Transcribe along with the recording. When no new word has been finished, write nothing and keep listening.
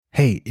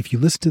Hey, if you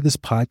listen to this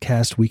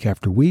podcast week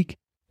after week,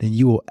 then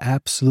you will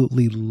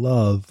absolutely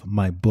love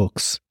my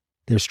books.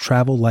 There's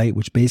Travel Light,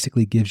 which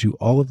basically gives you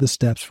all of the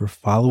steps for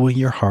following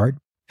your heart.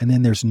 And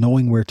then there's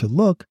Knowing Where to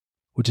Look,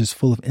 which is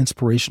full of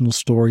inspirational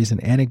stories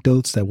and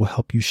anecdotes that will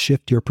help you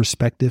shift your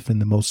perspective in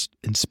the most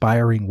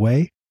inspiring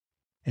way.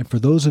 And for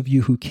those of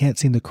you who can't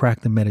seem to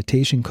crack the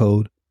meditation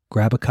code,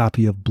 grab a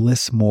copy of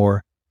Bliss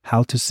More,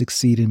 How to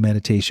Succeed in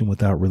Meditation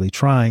Without Really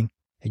Trying,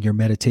 and your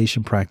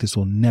meditation practice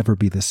will never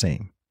be the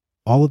same.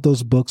 All of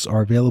those books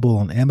are available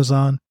on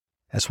Amazon,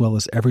 as well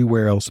as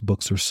everywhere else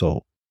books are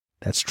sold.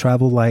 That's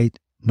Travel Light,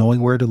 Knowing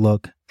Where to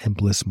Look, and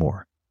Bliss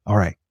More. All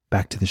right,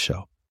 back to the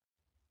show.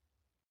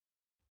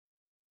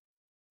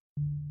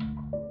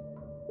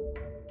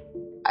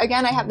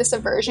 Again, I have this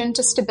aversion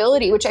to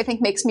stability, which I think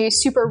makes me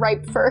super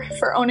ripe for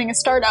owning a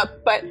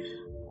startup. But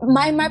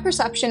my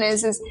perception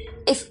is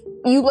if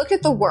you look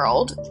at the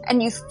world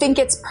and you think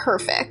it's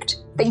perfect,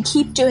 then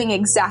keep doing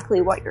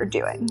exactly what you're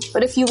doing.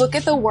 But if you look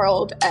at the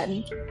world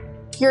and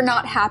you're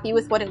not happy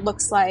with what it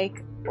looks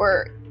like,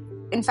 or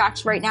in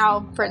fact, right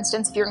now, for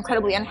instance, if you're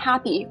incredibly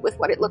unhappy with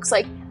what it looks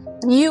like,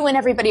 you and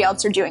everybody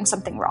else are doing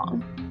something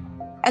wrong.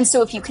 And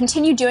so if you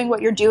continue doing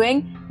what you're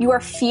doing, you are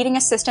feeding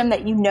a system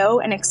that you know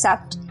and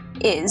accept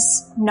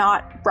is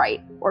not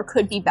right or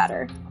could be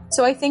better.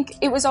 So I think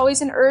it was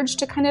always an urge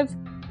to kind of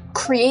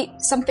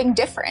create something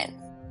different.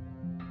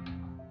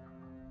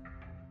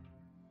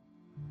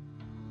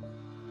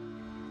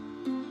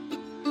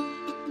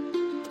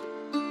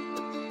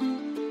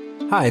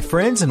 Hi,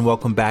 friends, and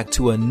welcome back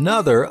to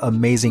another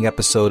amazing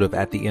episode of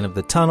At the End of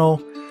the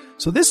Tunnel.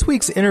 So this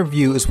week's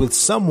interview is with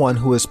someone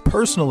who has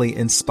personally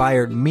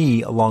inspired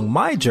me along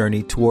my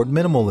journey toward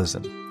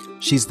minimalism.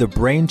 She's the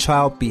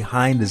brainchild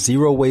behind the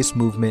zero waste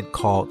movement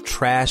called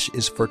Trash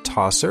is for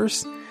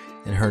Tossers,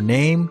 and her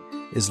name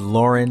is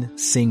Lauren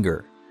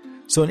Singer.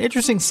 So an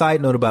interesting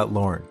side note about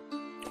Lauren.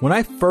 When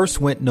I first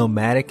went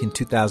nomadic in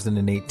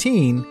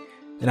 2018,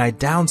 and I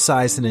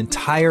downsized an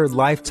entire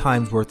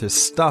lifetime's worth of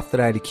stuff that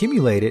I had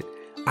accumulated,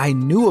 I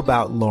knew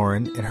about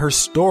Lauren, and her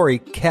story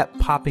kept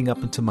popping up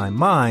into my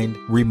mind,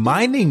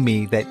 reminding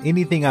me that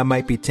anything I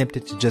might be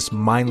tempted to just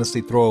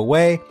mindlessly throw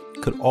away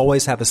could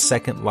always have a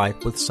second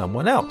life with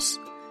someone else.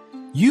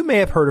 You may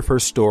have heard of her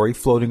story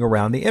floating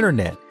around the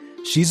internet.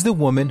 She's the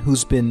woman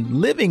who's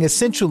been living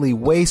essentially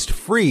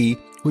waste-free,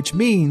 which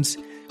means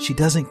she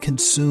doesn't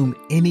consume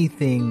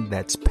anything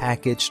that's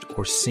packaged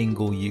or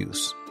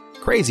single-use.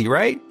 Crazy,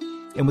 right?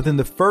 And within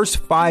the first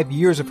 5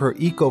 years of her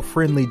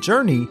eco-friendly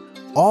journey,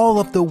 all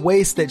of the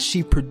waste that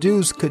she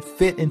produced could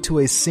fit into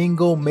a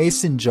single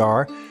mason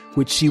jar,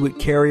 which she would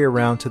carry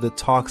around to the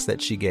talks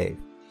that she gave.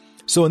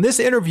 So in this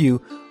interview,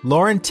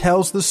 Lauren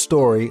tells the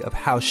story of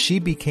how she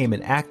became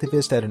an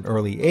activist at an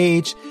early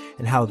age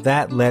and how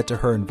that led to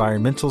her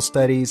environmental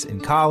studies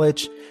in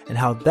college and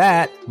how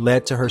that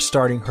led to her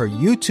starting her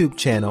YouTube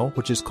channel,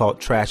 which is called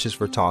Trash is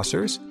for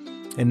Tossers.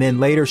 And then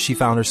later she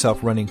found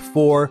herself running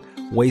 4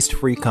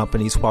 waste-free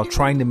companies while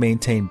trying to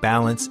maintain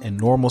balance and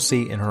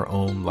normalcy in her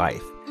own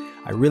life.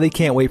 I really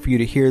can't wait for you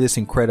to hear this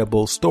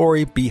incredible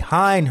story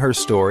behind her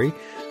story.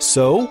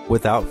 So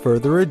without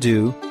further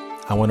ado,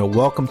 I want to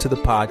welcome to the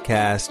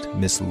podcast,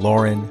 Miss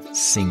Lauren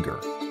Singer.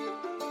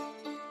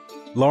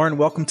 Lauren,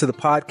 welcome to the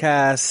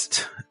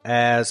podcast.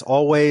 As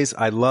always,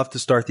 I love to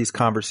start these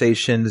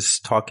conversations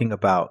talking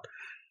about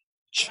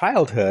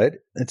childhood.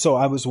 And so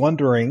I was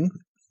wondering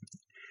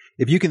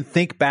if you can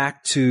think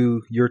back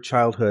to your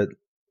childhood,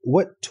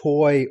 what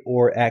toy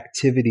or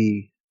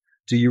activity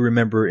do you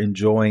remember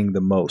enjoying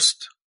the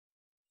most?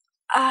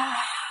 I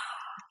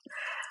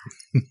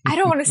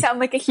don't want to sound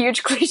like a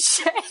huge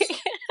cliche,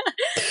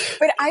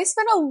 but I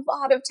spent a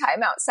lot of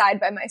time outside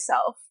by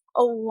myself,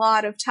 a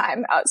lot of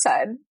time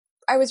outside.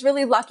 I was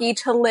really lucky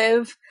to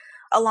live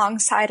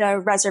alongside a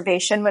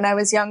reservation when I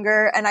was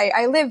younger, and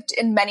I lived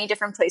in many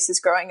different places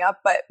growing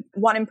up, but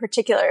one in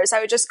particular is I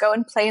would just go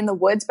and play in the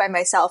woods by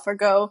myself or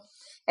go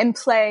and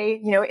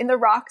play, in the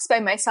rocks by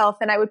myself.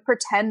 And I would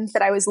pretend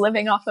that I was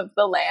living off of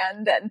the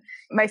land. And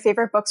my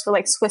favorite books were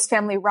like Swiss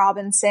Family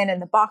Robinson and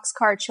the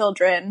Boxcar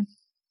Children.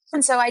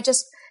 And so I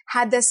just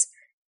had this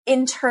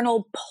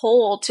internal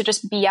pull to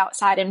just be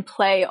outside and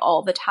play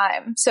all the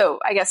time. So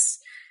I guess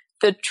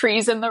the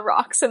trees and the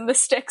rocks and the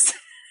sticks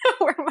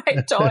were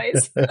my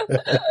toys.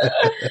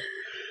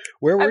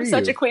 Where were you? I'm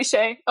such a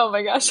cliche. Oh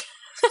my gosh.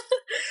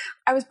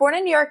 I was born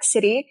in New York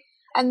City,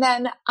 and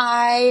then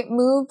I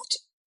lived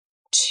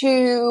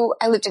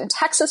in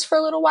Texas for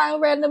a little while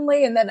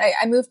randomly, and then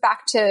I moved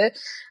back to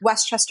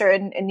Westchester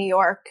in New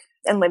York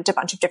and lived a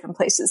bunch of different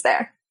places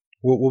there.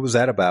 What was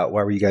that about?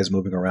 Why were you guys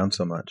moving around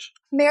so much?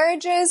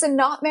 Marriages and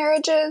not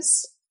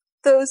marriages,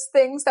 those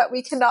things that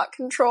we cannot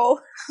control,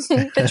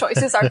 the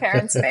choices our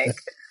parents make.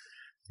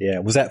 Yeah.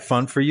 Was that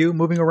fun for you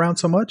moving around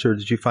so much, or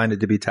did you find it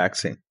to be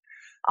taxing?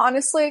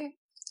 Honestly,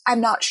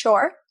 I'm not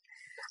sure.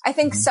 I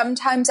think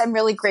sometimes I'm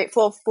really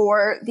grateful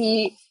for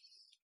the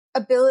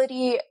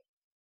ability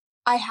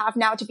I have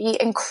now to be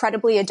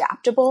incredibly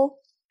adaptable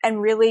and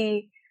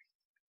really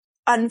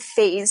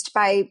unfazed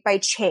by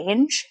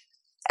change.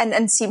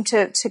 and seem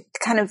to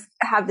kind of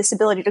have this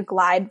ability to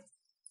glide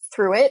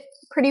through it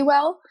pretty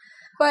well.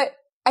 But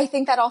I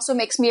think that also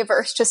makes me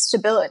averse to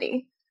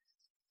stability.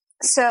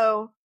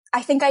 So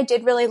I think I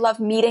did really love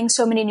meeting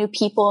so many new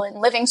people and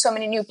living so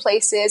many new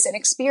places and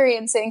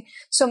experiencing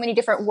so many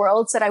different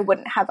worlds that I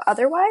wouldn't have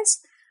otherwise.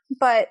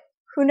 But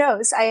who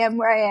knows? I am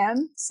where I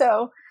am.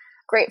 So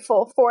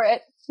grateful for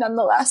it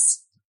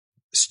nonetheless.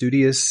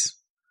 Studious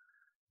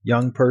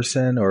young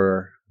person,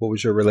 or what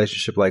was your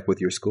relationship like with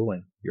your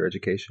schooling, your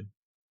education?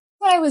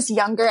 When I was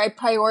younger, I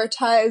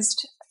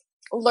prioritized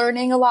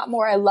learning a lot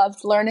more. I loved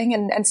learning,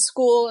 and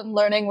school and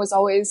learning was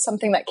always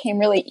something that came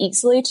really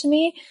easily to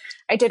me.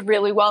 I did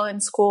really well in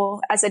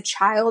school as a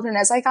child. And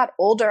as I got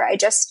older, I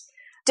just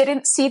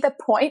didn't see the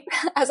point.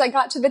 As I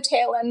got to the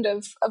tail end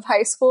of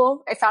high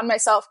school, I found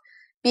myself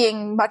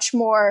being much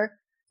more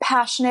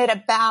passionate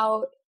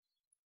about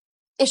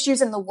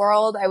issues in the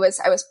world. I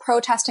was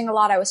protesting a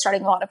lot. I was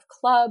starting a lot of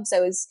clubs. I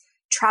was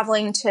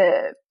traveling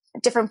to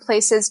different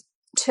places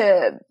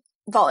to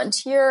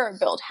volunteer or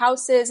build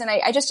houses. And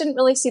I just didn't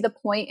really see the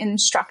point in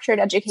structured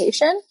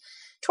education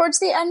towards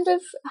the end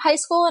of high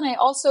school. And I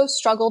also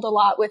struggled a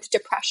lot with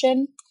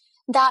depression.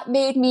 That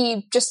made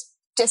me just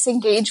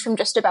disengage from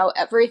just about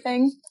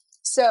everything.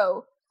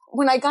 So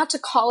when I got to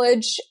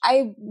college,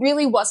 I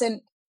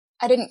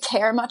didn't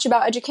care much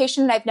about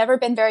education. And I've never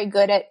been very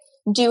good at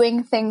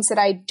doing things that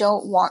I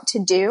don't want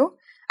to do.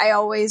 I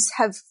always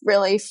have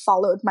really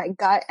followed my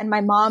gut, and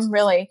my mom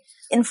really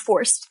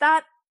enforced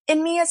that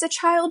in me as a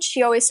child.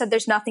 She always said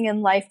there's nothing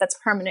in life that's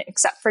permanent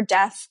except for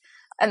death.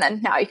 And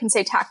then now you can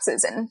say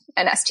taxes and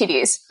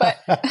STDs, but,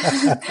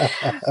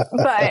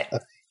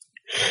 but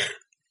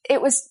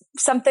it was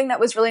something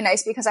that was really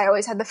nice because I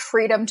always had the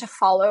freedom to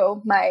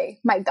follow my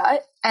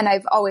gut. And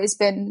I've always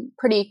been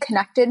pretty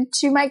connected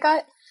to my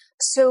gut.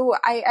 So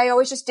I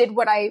always just did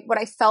what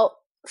I felt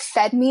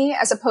fed me,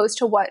 as opposed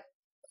to what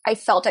I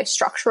felt I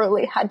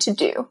structurally had to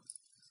do.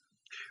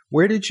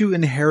 Where did you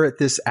inherit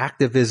this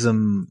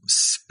activism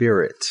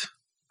spirit?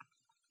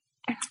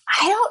 I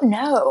don't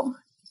know.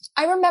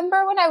 I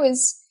remember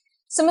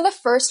some of the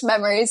first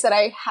memories that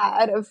I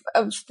had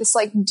of this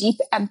like deep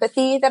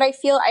empathy that I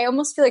feel. I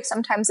almost feel like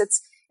sometimes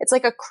it's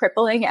like a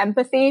crippling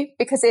empathy,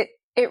 because it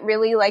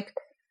really like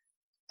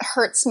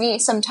hurts me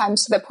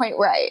sometimes to the point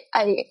where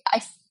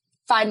I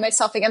find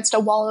myself against a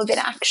wall of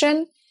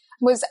inaction.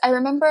 I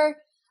remember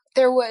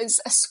there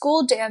was a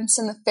school dance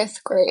in the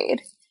 5th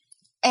grade,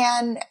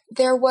 and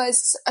there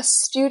was a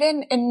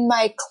student in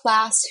my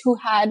class who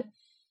had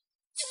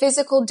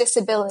physical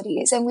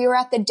disabilities, and we were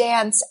at the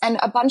dance, and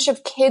a bunch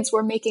of kids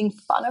were making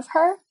fun of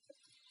her.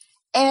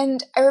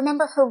 And I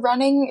remember her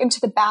running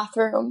into the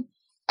bathroom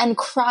and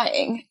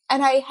crying,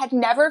 and I had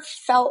never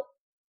felt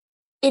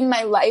in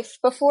my life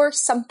before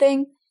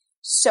something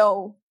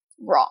so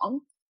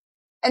wrong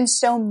and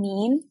so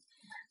mean.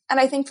 And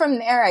I think from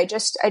there, I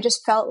just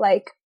felt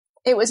like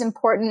it was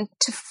important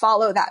to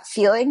follow that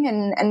feeling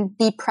and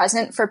be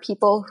present for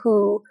people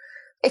who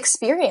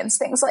experience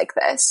things like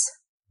this.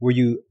 Were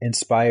you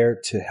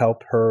inspired to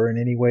help her in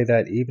any way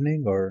that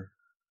evening, or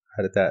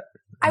how did that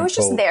unfold? I was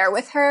just there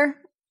with her,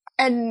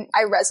 and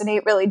I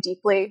resonate really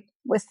deeply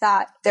with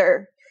that. There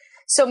are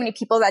so many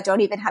people that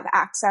don't even have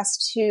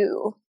access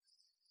to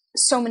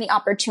so many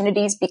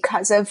opportunities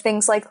because of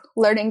things like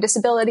learning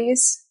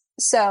disabilities.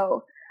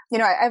 So,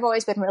 I've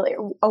always been really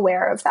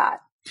aware of that.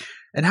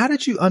 And how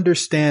did you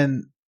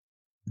understand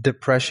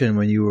depression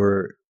when you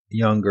were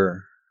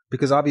younger?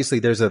 Because obviously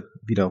there's a,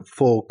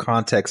 full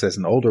context as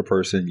an older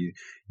person.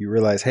 You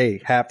realize, hey,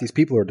 half these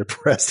people are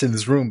depressed in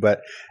this room.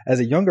 But as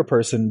a younger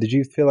person, did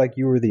you feel like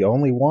you were the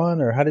only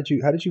one, or how did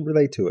you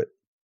relate to it?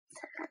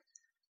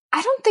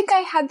 I don't think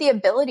I had the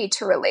ability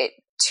to relate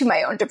to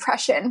my own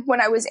depression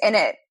when I was in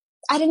it.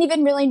 I didn't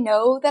even really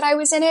know that I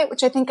was in it,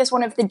 which I think is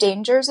one of the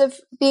dangers of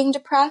being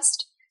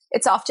depressed.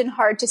 It's often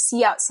hard to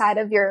see outside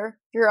of your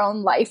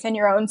own life and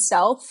your own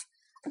self.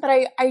 But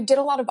I did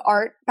a lot of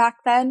art back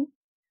then.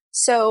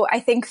 So I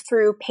think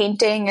through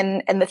painting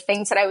and the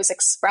things that I was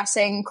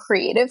expressing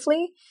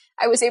creatively,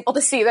 I was able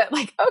to see that,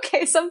 like,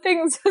 okay,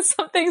 something's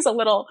a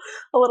little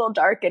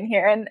dark in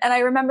here. And I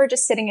remember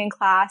just sitting in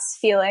class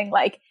feeling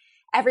like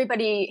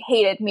everybody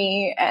hated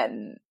me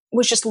and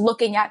was just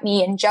looking at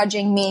me and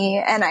judging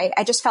me. And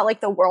I just felt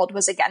like the world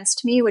was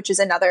against me, which is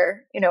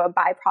another, a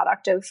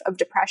byproduct of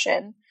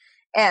depression.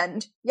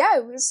 And yeah,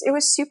 it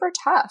was super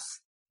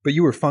tough. But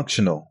you were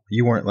functional.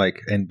 You weren't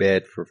like in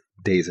bed for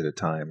days at a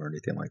time or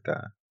anything like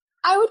that.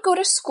 I would go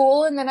to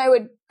school and then I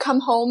would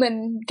come home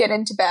and get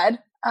into bed.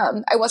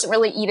 I wasn't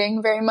really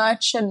eating very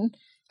much, and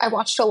I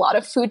watched a lot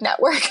of Food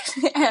Network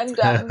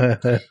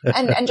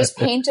and just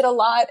painted a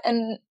lot.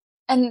 And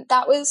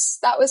that was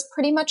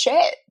pretty much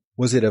it.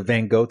 Was it a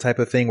Van Gogh type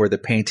of thing where the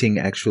painting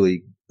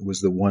actually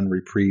was the one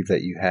reprieve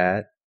that you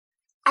had?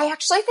 I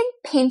actually think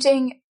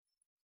painting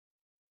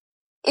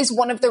is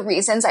one of the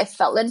reasons I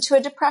fell into a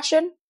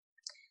depression.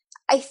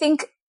 I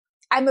think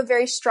I'm a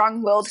very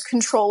strong-willed,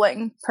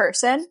 controlling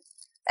person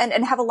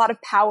and have a lot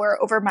of power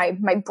over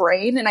my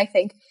brain. And I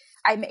think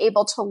I'm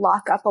able to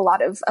lock up a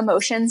lot of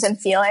emotions and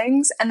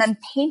feelings. And then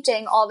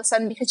painting, all of a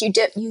sudden, because you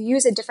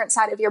use a different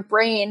side of your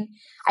brain,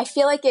 I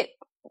feel like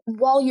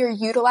while you're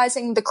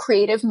utilizing the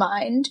creative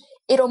mind,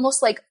 it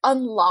almost like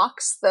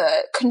unlocks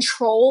the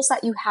controls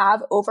that you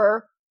have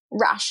over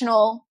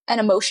rational and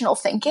emotional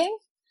thinking.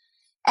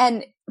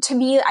 And to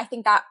me, I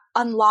think that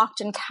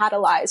unlocked and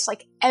catalyzed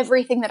like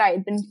everything that I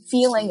had been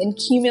feeling and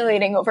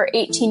accumulating over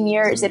 18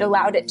 years. It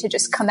allowed it to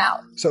just come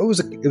out. So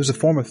it was a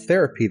form of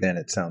therapy then,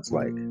 it sounds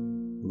like,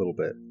 a little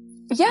bit.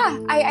 Yeah,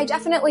 I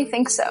definitely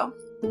think so.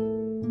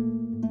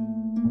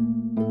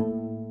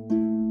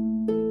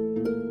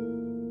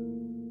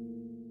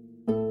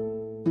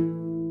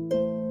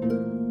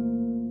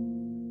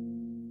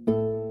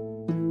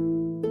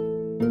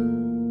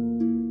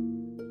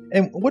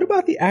 And what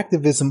about the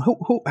activism?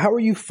 How are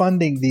you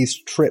funding these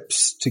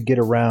trips to get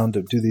around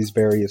to do these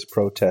various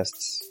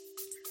protests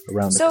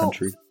around the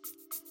country?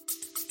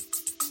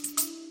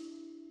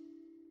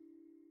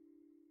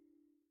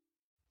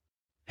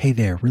 Hey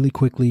there, really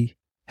quickly.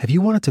 Have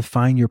you wanted to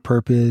find your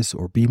purpose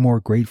or be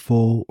more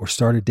grateful or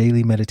start a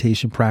daily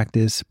meditation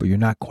practice, but you're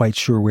not quite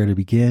sure where to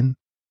begin?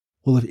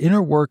 Well, if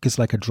inner work is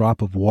like a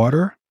drop of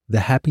water,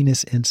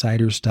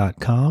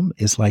 thehappinessinsiders.com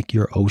is like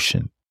your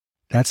ocean.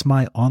 That's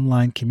my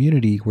online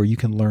community where you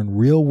can learn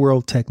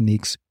real-world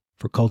techniques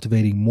for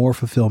cultivating more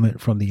fulfillment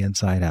from the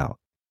inside out.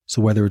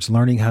 So whether it's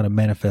learning how to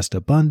manifest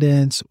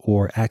abundance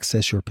or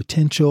access your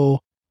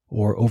potential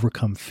or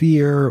overcome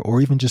fear or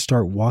even just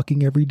start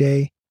walking every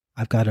day,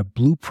 I've got a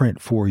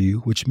blueprint for you,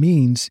 which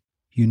means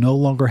you no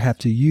longer have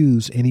to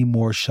use any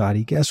more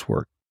shoddy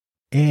guesswork.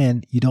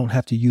 And you don't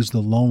have to use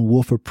the lone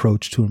wolf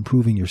approach to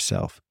improving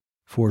yourself.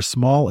 For a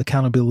small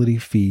accountability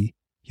fee,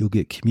 you'll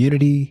get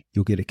community,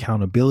 you'll get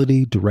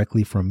accountability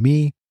directly from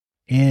me,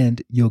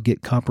 and you'll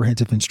get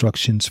comprehensive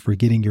instructions for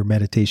getting your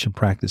meditation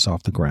practice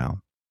off the ground.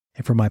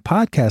 And for my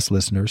podcast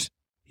listeners,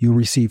 you'll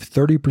receive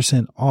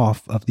 30%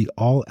 off of the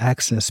all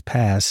access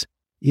pass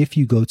if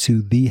you go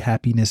to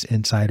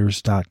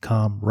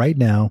thehappinessinsiders.com right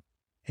now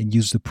and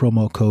use the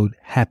promo code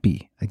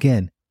HAPPY.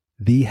 Again,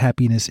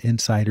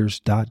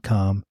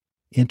 thehappinessinsiders.com.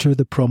 Enter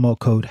the promo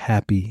code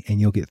HAPPY and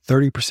you'll get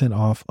 30%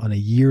 off on a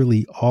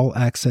yearly all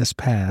access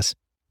pass,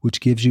 which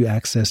gives you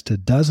access to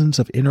dozens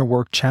of inner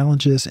work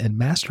challenges and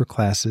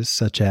masterclasses,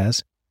 such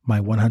as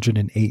my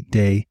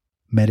 108-day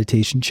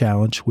meditation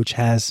challenge, which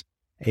has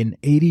an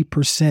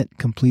 80%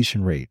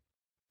 completion rate.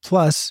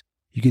 Plus,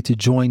 you get to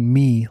join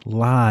me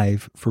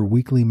live for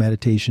weekly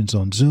meditations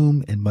on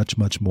Zoom and much,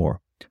 much more.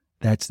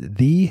 That's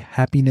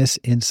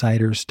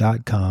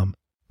thehappinessinsiders.com.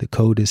 The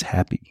code is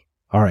HAPPY.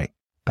 All right,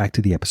 back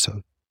to the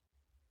episode.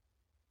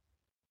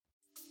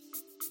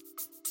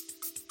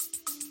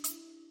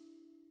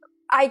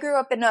 I grew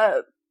up in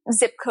a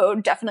zip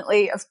code,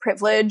 definitely of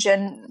privilege,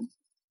 and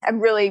I'm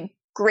really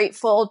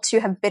grateful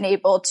to have been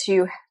able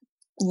to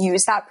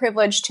use that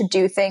privilege to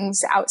do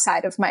things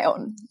outside of my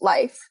own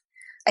life.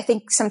 I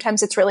think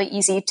sometimes it's really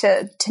easy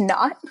to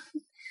not,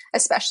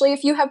 especially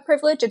if you have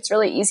privilege. It's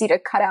really easy to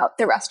cut out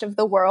the rest of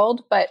the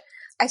world. But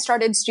I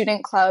started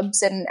student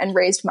clubs and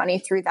raised money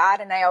through that.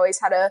 And I always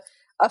had a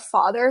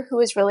father who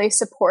was really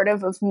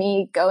supportive of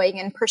me going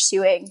and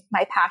pursuing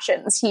my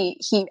passions.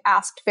 He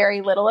asked very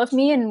little of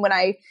me. And when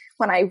I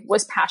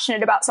was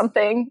passionate about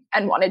something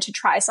and wanted to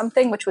try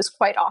something, which was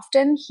quite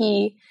often,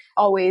 he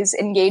always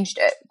engaged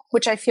it,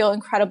 which I feel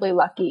incredibly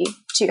lucky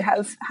to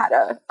have had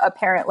a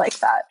parent like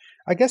that.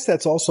 I guess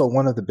that's also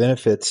one of the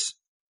benefits,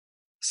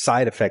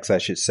 side effects, I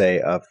should say,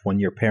 of when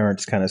your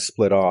parents kind of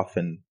split off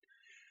and,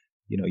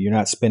 you're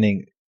not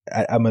spending,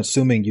 I'm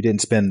assuming you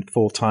didn't spend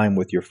full time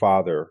with your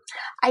father.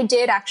 I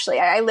did actually.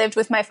 I lived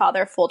with my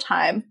father full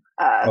time.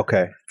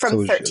 Okay.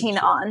 From 13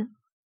 on.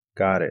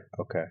 Got it.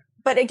 Okay.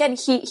 But again,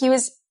 he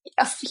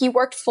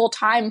worked full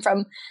time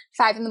from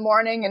 5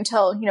 a.m.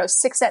 until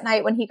 6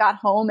 p.m. when he got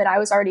home, and I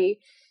was already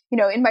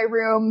in my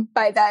room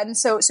by then.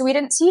 So we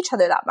didn't see each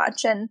other that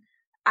much, and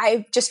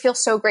I just feel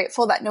so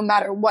grateful that no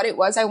matter what it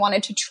was I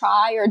wanted to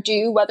try or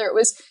do, whether it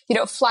was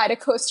fly to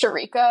Costa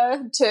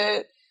Rica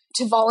to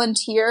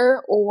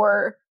volunteer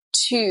or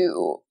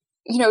to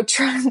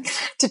try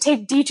to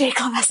take DJ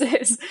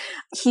classes,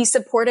 he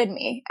supported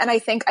me. And I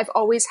think I've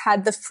always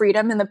had the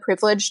freedom and the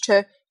privilege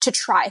to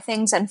try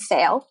things and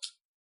fail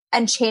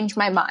and change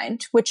my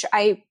mind, which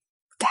I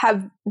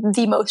have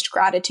the most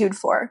gratitude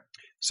for.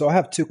 So I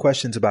have 2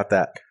 questions about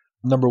that.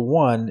 Number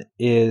one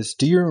is,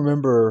 do you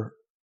remember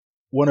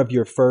one of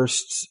your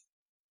first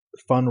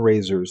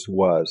fundraisers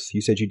was?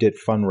 You said you did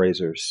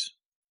fundraisers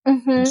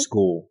in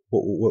school.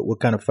 What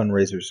kind of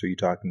fundraisers are you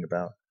talking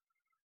about?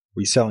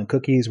 Were you selling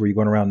cookies? Were you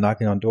going around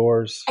knocking on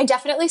doors? I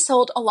definitely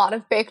sold a lot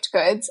of baked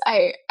goods.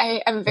 I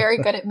am very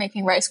good at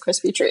making Rice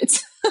Krispie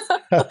treats.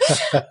 There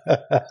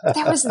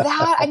was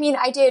that. I mean,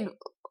 I did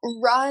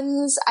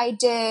runs. I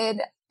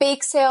did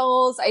bake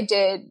sales. I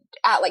did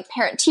at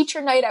parent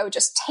teacher night. I would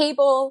just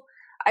table.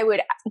 I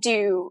would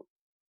do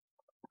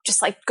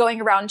just going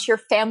around to your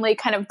family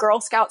kind of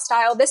Girl Scout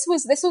style. This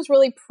was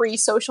really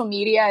pre-social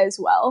media as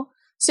well.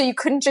 So you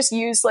couldn't just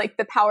use like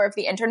the power of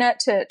the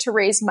internet to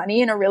raise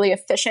money in a really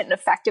efficient and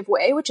effective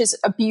way, which is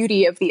a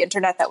beauty of the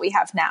internet that we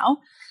have now.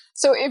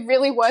 So it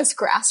really was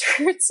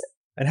grassroots.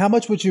 And how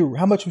much would you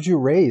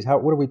raise?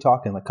 What are we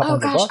talking? Like a couple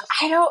hundred bucks?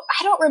 I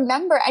don't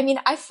remember. I mean,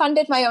 I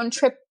funded my own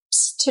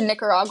trips to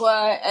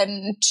Nicaragua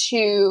and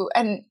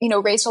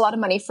raised a lot of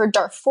money for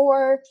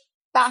Darfur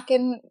back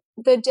in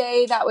the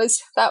day. That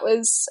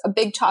was a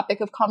big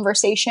topic of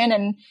conversation,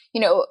 and,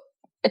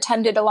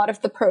 attended a lot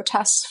of the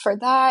protests for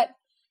that.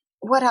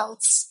 What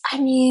else? I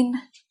mean,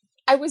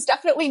 I was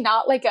definitely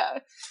not like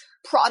a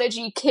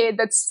prodigy kid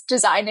that's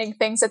designing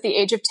things at the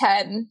age of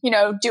 10,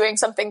 doing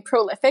something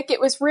prolific. It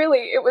was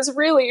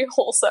really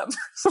wholesome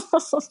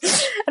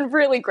and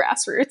really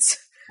grassroots.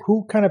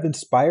 Who kind of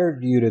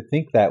inspired you to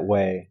think that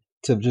way,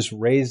 to just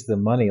raise the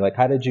money? Like,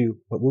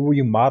 what were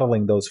you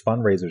modeling those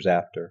fundraisers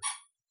after?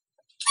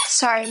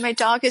 Sorry, my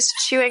dog is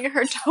chewing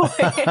her toy.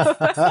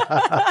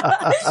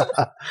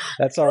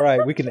 That's all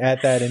right. We can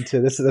add that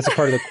into this. That's a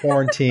part of the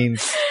quarantine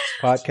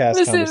podcast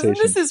conversation.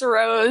 This is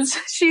Rose.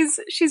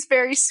 She's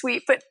very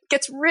sweet, but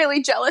gets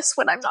really jealous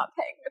when I'm not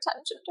paying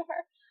attention to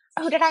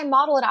her. Who did I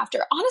model it after?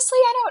 Honestly,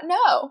 I don't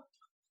know.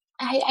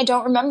 I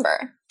don't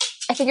remember.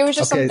 I think it was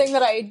just something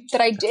that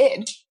I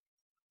did.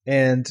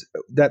 And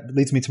that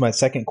leads me to my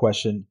second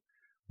question.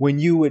 When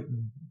you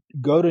would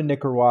go to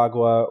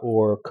Nicaragua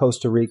or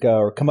Costa Rica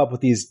or come up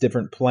with these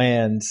different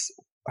plans,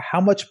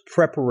 how much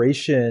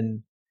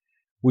preparation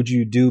would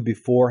you do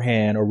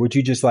beforehand, or would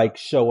you just like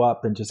show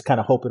up and just kind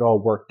of hope it all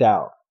worked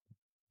out?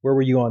 Where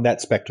were you on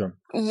that spectrum?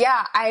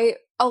 Yeah,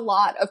 a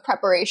lot of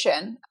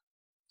preparation.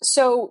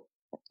 So,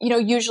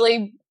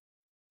 usually,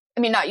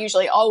 not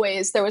usually,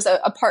 always, there was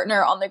a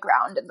partner on the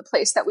ground in the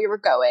place that we were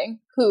going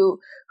who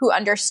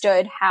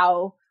understood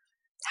how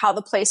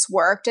the place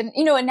worked. And,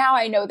 and now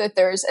I know that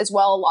there's as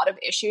well a lot of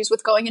issues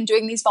with going and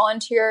doing these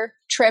volunteer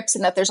trips,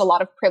 and that there's a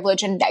lot of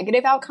privilege and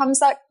negative outcomes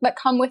that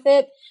come with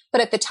it. But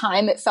at the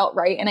time it felt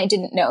right, and I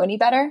didn't know any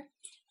better.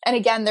 And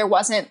again, there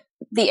wasn't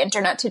the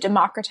internet to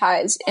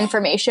democratize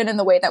information in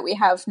the way that we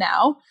have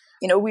now.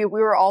 We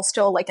were all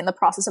still like in the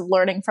process of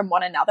learning from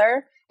one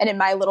another. And in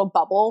my little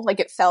bubble, like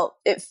it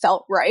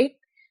felt right.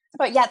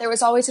 But yeah, there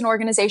was always an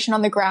organization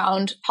on the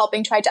ground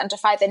helping to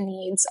identify the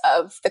needs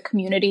of the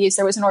communities.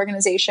 There was an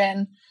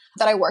organization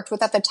that I worked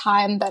with at the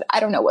time that I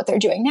don't know what they're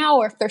doing now,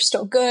 or if they're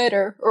still good,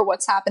 or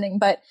what's happening.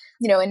 But,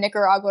 in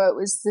Nicaragua, it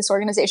was this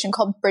organization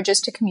called Bridges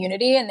to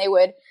Community, and they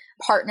would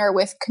partner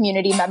with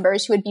community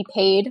members who would be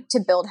paid to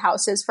build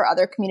houses for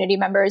other community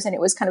members. And it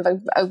was kind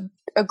of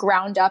a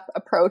ground up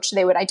approach.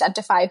 They would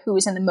identify who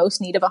was in the most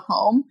need of a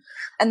home.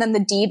 And then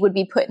the deed would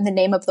be put in the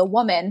name of the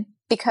woman,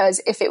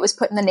 because if it was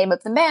put in the name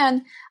of the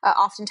man,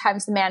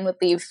 oftentimes the man would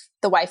leave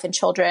the wife and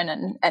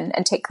children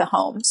and take the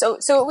home. So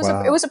it was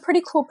it was a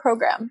pretty cool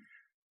program.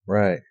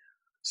 Right.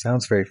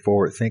 Sounds very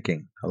forward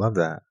thinking. I love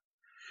that.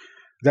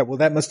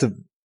 That must have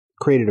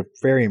created a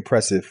very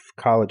impressive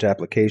college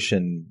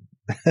application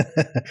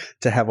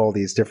to have all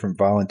these different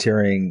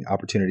volunteering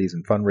opportunities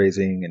and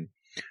fundraising, and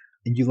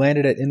you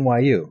landed at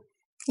NYU.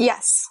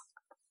 Yes.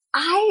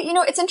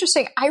 It's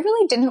interesting. I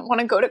really didn't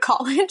want to go to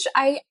college.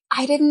 I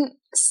didn't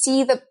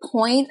see the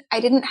point. I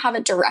didn't have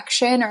a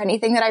direction or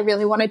anything that I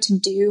really wanted to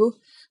do.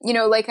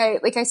 Like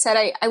I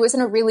said, I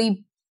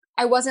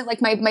wasn't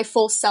like my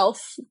full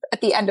self at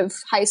the end of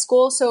high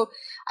school. So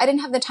I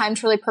didn't have the time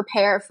to really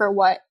prepare for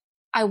what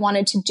I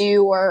wanted to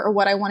do or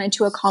what I wanted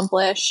to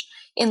accomplish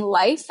in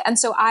life. And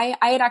so I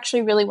had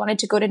actually really wanted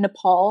to go to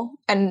Nepal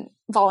and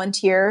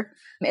volunteer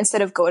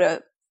instead of go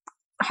to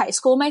high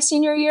school my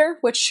senior year,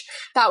 which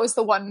that was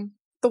the one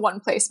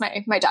place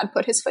my dad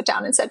put his foot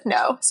down and said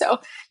no. So,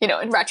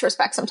 in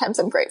retrospect, sometimes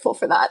I'm grateful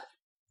for that.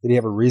 Did he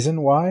have a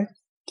reason why?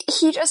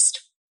 He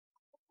just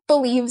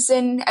believes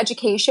in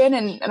education,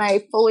 and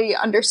I fully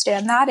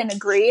understand that and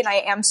agree. And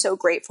I am so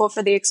grateful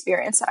for the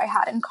experience that I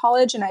had in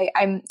college. And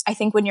I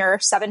think when you're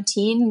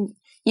 17,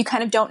 you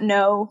kind of don't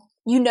know,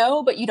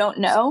 but you don't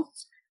know.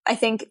 I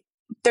think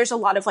there's a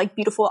lot of like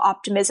beautiful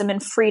optimism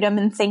and freedom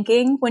in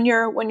thinking when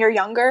you're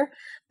younger,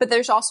 but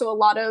there's also a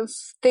lot of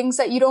things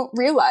that you don't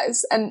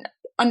realize and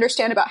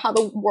understand about how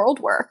the world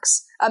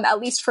works. At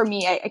least for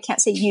me, I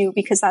can't say you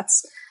because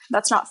that's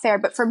not fair,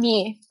 but for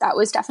me, that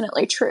was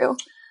definitely true.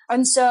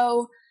 And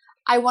so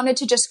I wanted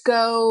to just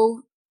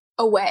go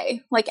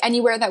away, like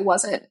anywhere that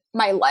wasn't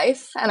my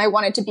life. And I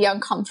wanted to be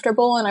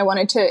uncomfortable, and I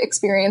wanted to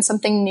experience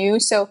something new.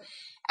 So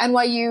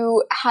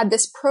NYU had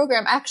this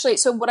program actually.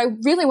 So what I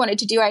really wanted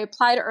to do, I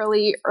applied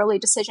early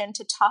decision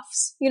to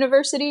Tufts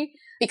University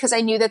because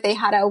I knew that they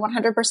had a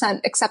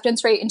 100%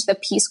 acceptance rate into the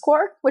Peace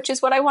Corps, which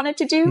is what I wanted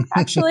to do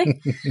actually.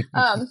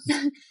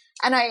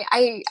 And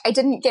I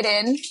didn't get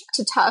in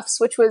to Tufts,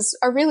 which was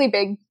a really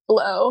big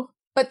blow.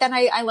 But then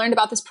I learned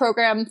about this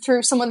program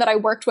through someone that I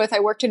worked with. I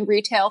worked in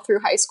retail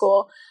through high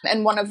school.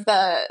 And one of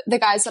the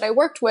guys that I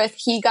worked with,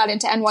 he got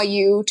into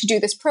NYU to do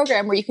this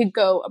program where you could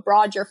go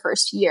abroad your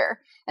first year.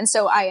 And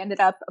so I ended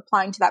up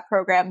applying to that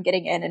program,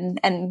 getting in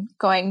and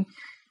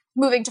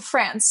moving to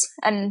France,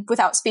 and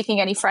without speaking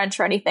any French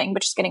or anything,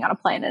 but just getting on a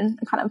plane and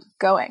kind of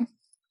going.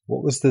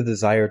 What was the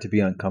desire to be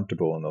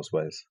uncomfortable in those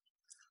ways?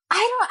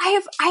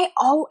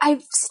 I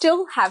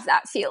still have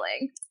that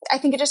feeling. I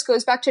think it just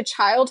goes back to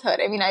childhood.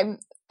 I mean,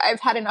 I've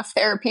had enough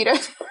therapy to,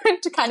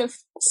 to kind of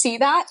see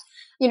that.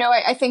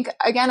 I think,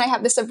 again, I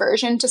have this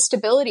aversion to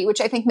stability,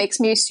 which I think makes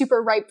me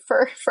super ripe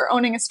for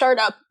owning a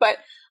startup. But,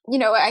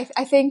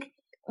 I think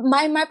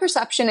my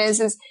perception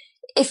is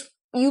if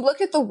you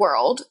look at the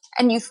world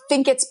and you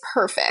think it's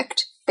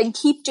perfect, then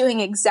keep doing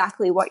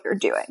exactly what you're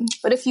doing.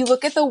 But if you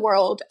look at the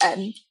world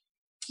and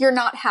you're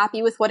not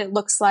happy with what it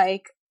looks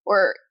like,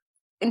 or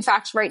in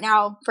fact, right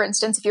now, for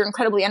instance, if you're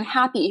incredibly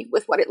unhappy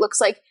with what it looks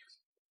like,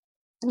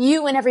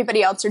 you and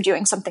everybody else are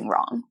doing something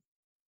wrong.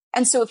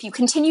 And so if you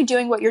continue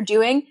doing what you're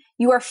doing,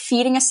 you are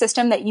feeding a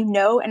system that you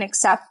know and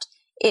accept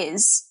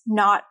is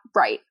not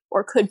right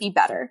or could be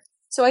better.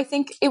 So I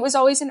think it was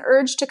always an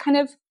urge to kind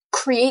of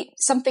create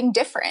something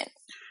different.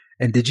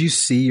 And did you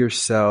see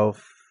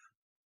yourself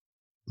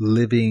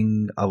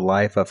living a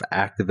life of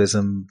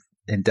activism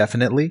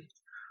indefinitely?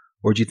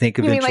 Or do you think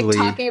eventually... You mean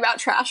like talking about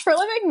trash for a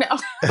living? No.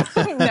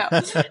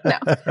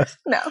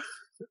 No.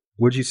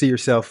 What did you see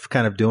yourself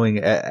kind of doing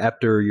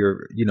after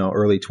your,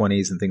 early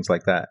 20s and things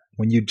like that?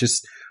 When you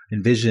just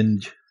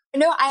envisioned...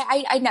 No,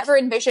 I never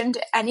envisioned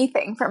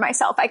anything for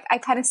myself. I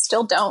kind of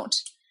still don't.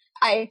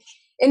 I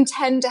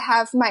intend to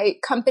have my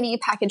company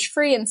package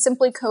free and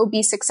Simply Co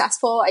be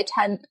successful. I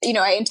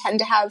intend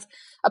to have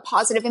a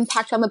positive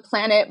impact on the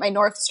planet. My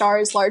North Star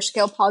is large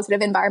scale positive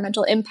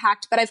environmental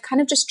impact, but I've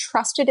kind of just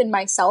trusted in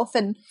myself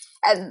and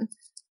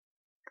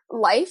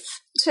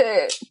life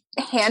to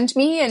hand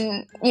me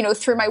and,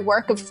 through my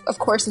work of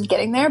course of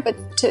getting there, but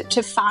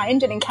to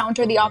find and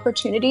encounter the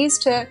opportunities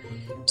to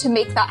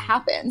make that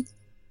happen.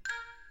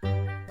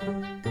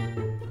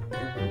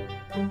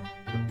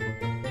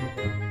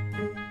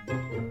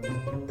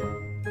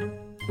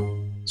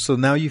 So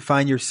now you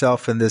find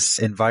yourself in this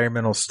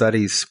environmental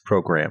studies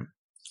program.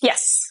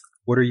 Yes.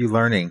 What are you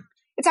learning?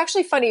 It's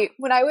actually funny.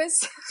 When I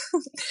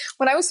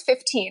was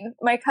 15,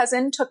 my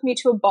cousin took me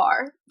to a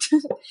bar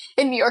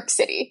in New York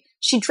City.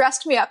 She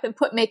dressed me up and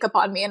put makeup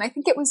on me, and I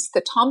think it was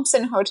the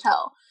Thompson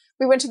Hotel.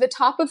 We went to the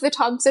top of the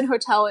Thompson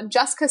Hotel, and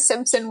Jessica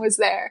Simpson was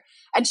there.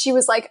 And she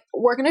was like,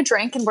 we're going to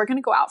drink and we're going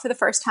to go out for the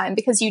first time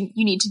because you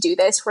need to do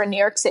this. We're in New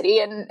York City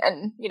and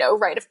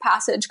rite of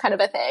passage kind of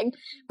a thing.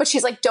 But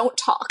she's like, don't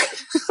talk.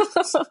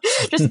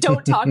 Just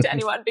don't talk to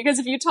anyone, because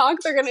if you talk,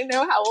 they're going to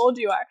know how old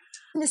you are.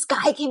 And this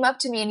guy came up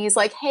to me and he's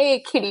like,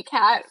 hey, kitty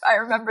cat. I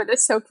remember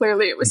this so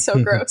clearly. It was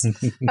so gross.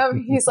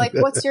 He's like,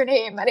 what's your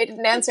name? And I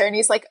didn't answer. And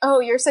he's like,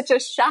 oh, you're such a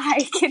shy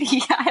kitty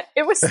cat.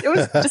 It was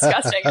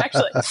disgusting,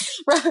 actually.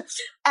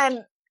 And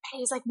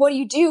he's like, what do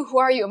you do? Who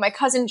are you? And my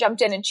cousin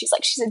jumped in and she's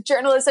like, she's a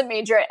journalism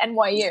major at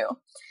NYU.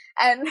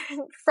 And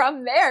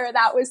from there,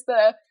 that was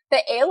the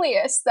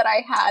alias that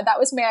I had. That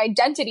was my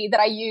identity that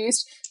I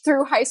used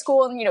through high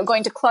school and,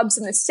 going to clubs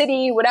in the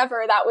city,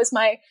 whatever. That was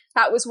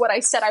what I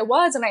said I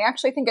was. And I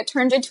actually think it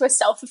turned into a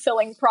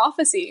self-fulfilling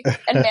prophecy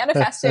and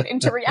manifested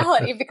into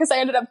reality, because I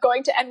ended up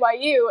going to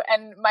NYU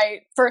and my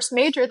first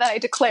major that I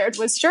declared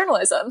was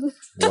journalism.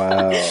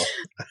 Wow.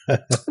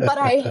 But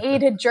I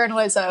hated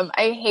journalism.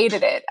 I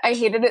hated it. I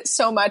hated it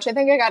so much. I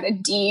think I got a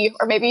D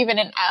or maybe even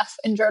an F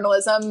in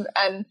journalism.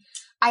 And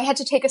I had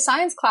to take a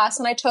science class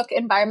and I took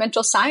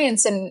environmental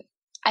science, and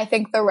I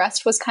think the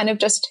rest was kind of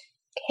just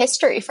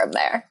history from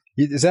there.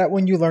 Is that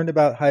when you learned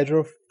about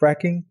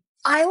hydrofracking?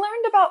 I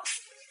learned about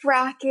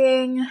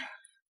fracking,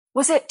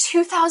 was it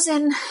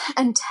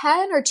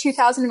 2010 or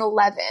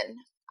 2011?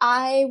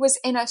 I was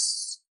in a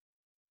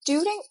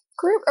student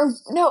group, or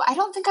no, I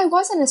don't think I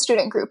was in a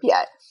student group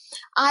yet.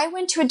 I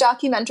went to a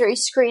documentary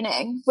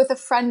screening with a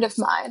friend of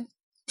mine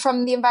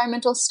from the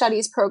environmental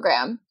studies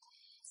program,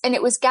 and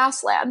it was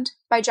Gasland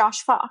by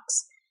Josh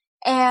Fox.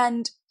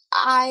 And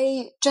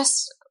I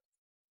just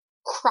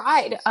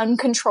cried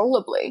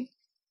uncontrollably.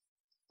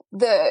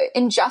 The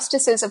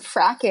injustices of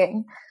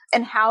fracking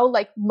and how,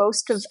 like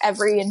most of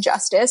every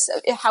injustice,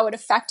 how it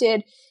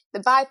affected the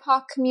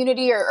BIPOC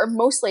community, or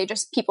mostly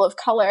just people of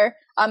color,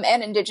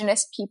 and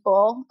indigenous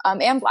people,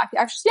 and Black,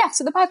 actually, yeah,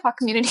 so the BIPOC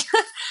community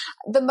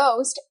the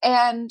most,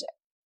 and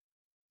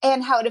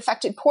how it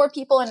affected poor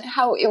people, and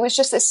how it was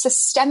just a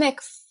systemic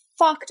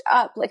fucked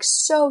up, like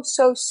so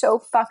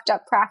fucked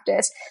up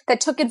practice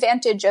that took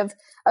advantage of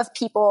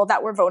people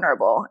that were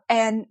vulnerable.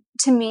 And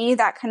to me,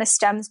 that kind of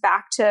stems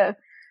back to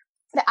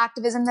the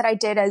activism that I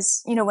did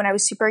as, when I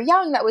was super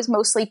young, that was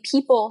mostly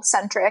people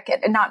centric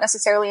and not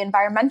necessarily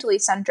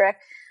environmentally centric.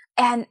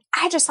 And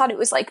I just thought it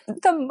was like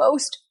the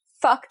most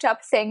fucked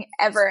up thing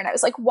ever. And I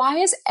was like, why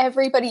is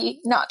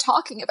everybody not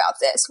talking about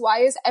this? Why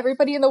is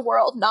everybody in the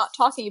world not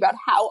talking about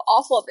how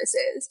awful this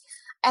is?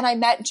 And I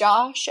met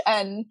Josh,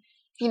 and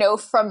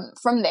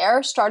from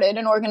there started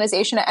an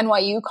organization at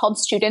NYU called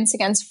Students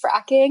Against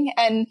Fracking,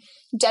 and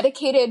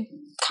dedicated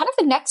kind of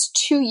the next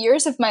 2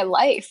 years of my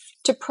life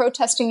to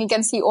protesting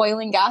against the oil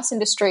and gas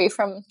industry,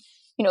 from,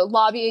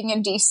 lobbying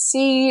in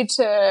DC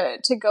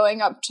to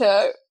going up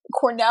to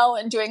Cornell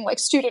and doing like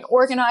student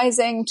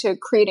organizing, to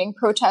creating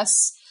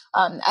protests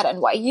at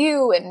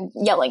NYU and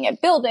yelling at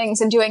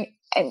buildings and doing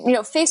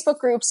Facebook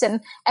groups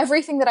and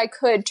everything that I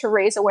could to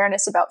raise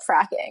awareness about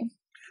fracking.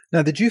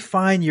 Now, did you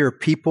find your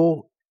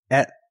people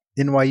at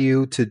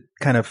NYU to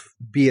kind of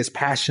be as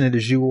passionate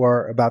as you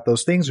are about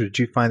those things, or did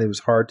you find it was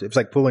hard? It was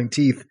like pulling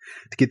teeth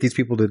to get these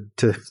people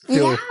to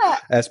feel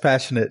as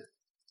passionate.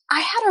 I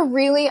had a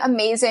really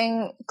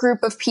amazing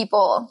group of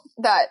people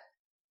that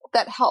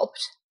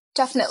helped,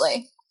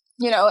 definitely.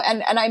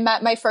 And I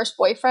met my first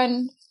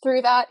boyfriend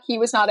through that. He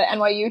was not at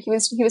NYU. He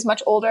was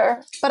much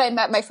older, but I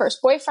met my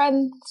first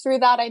boyfriend through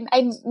that.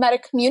 I met a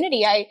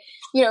community.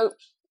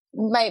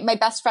 My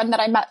best friend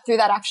that I met through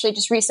that actually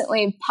just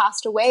recently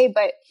passed away,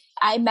 but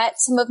I met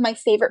some of my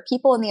favorite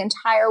people in the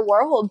entire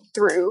world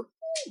through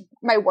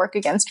my work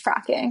against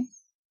fracking.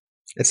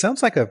 It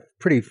sounds like a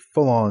pretty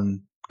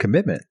full-on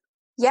commitment.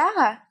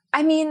 Yeah.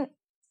 I mean,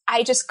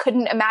 I just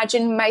couldn't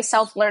imagine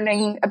myself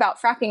learning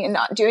about fracking and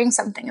not doing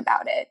something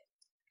about it.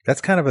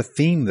 That's kind of a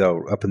theme,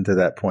 though, up until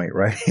that point,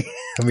 right?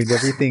 I mean,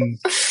 everything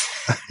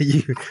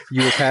you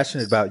were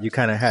passionate about, you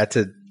kind of had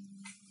to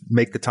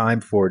make the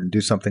time for it and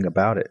do something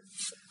about it.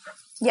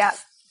 Yeah.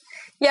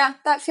 Yeah,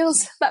 that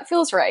feels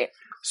right.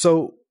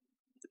 So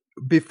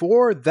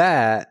before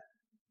that,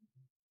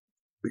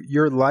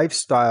 your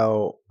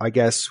lifestyle, I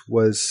guess,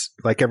 was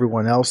like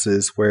everyone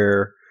else's,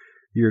 where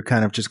you're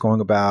kind of just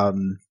going about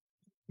and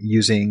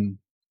using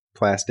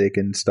plastic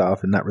and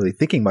stuff and not really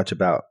thinking much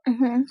about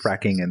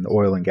fracking and the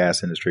oil and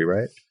gas industry,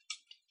 right?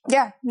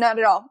 Yeah, not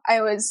at all.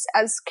 I was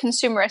as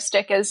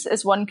consumeristic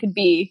as one could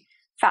be.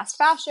 Fast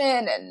fashion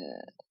and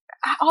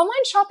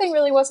online shopping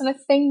really wasn't a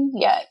thing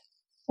yet,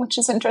 which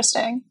is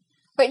interesting.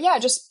 But yeah,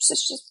 just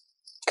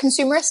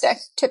consumeristic,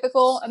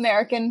 typical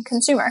American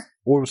consumer.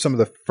 What were some of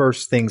the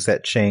first things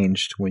that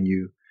changed when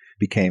you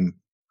became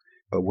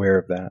aware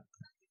of that?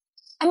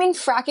 I mean,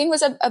 fracking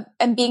was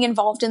and being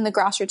involved in the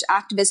grassroots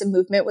activism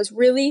movement was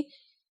really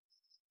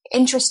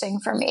interesting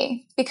for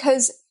me,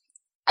 because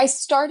I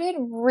started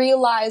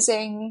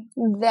realizing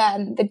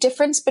then the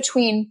difference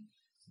between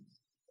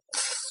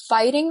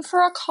fighting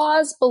for a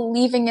cause,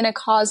 believing in a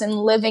cause, and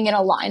living in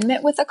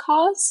alignment with a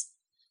cause.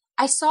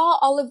 I saw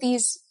all of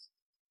these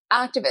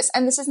activists,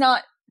 and this is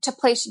not to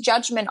place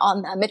judgment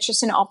on them. It's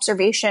just an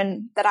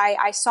observation that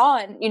I saw.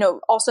 And,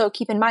 also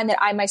keep in mind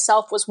that I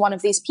myself was one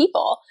of these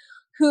people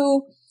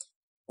who,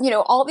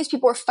 all of these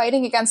people were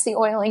fighting against the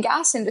oil and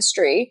gas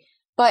industry,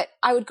 but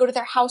I would go to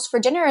their house for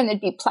dinner and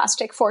there'd be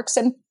plastic forks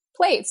and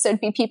plates. There'd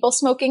be people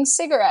smoking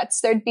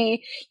cigarettes. There'd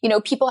be,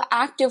 people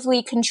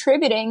actively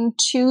contributing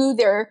to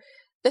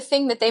the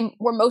thing that they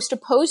were most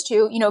opposed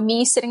to.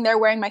 Me sitting there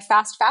wearing my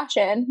fast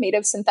fashion made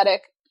of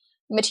synthetic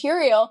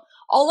material.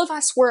 All of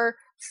us were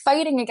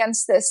fighting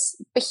against this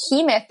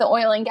behemoth, the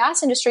oil and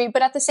gas industry,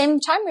 but at the same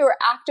time, we were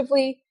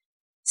actively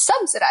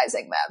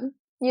subsidizing them.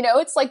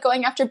 It's like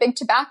going after big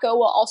tobacco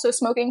while also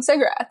smoking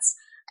cigarettes.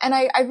 And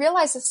I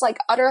realized it's like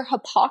utter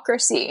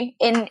hypocrisy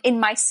in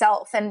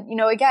myself. And,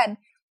 again,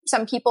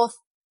 some people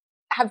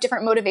have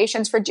different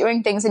motivations for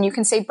doing things, and you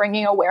can say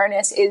bringing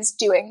awareness is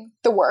doing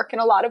the work in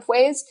a lot of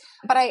ways.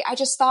 But I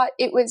just thought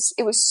it was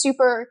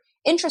super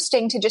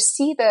interesting to just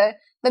see the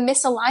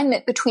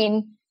misalignment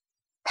between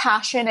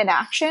passion and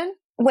action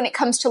when it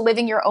comes to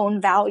living your own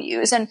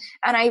values. And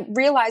I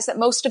realized that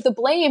most of the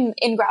blame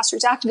in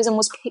grassroots activism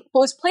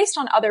was placed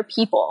on other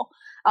people.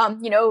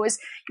 It was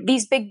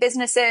these big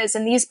businesses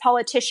and these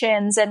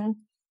politicians and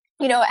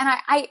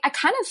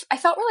I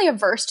felt really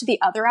averse to the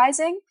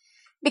otherizing,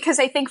 because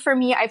I think for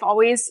me, I've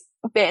always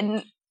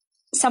been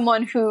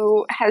someone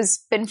who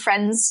has been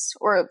friends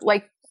or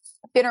like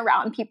been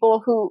around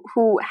people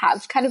who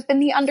have kind of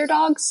been the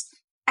underdogs.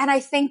 And I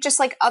think just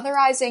like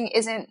otherizing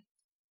isn't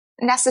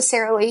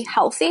necessarily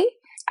healthy.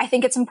 I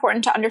think it's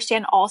important to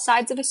understand all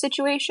sides of a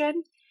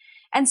situation.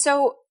 And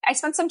so I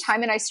spent some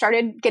time and I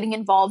started getting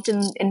involved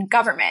in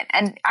government.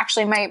 And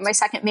actually my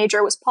second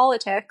major was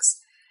politics,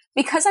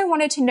 because I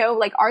wanted to know,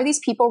 like, are these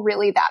people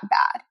really that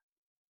bad?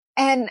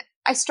 And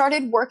I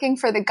started working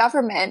for the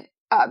government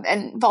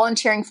and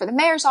volunteering for the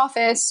mayor's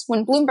office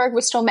when Bloomberg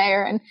was still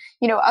mayor, and,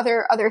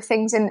 other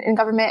things in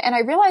government. And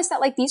I realized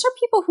that, like, these are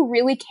people who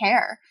really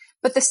care,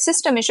 but the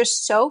system is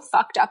just so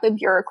fucked up and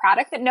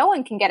bureaucratic that no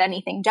one can get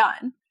anything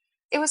done.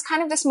 It was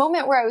kind of this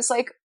moment where I was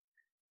like,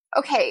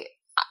 okay,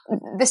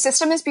 the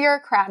system is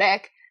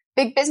bureaucratic.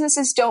 Big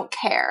businesses don't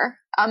care.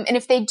 And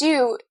if they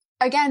do,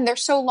 again, they're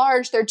so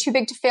large, they're too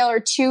big to fail or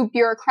too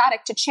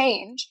bureaucratic to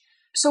change.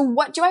 So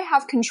what do I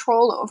have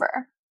control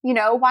over?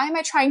 Why am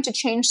I trying to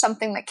change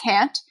something that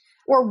can't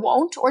or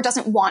won't or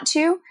doesn't want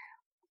to?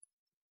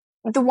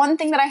 The one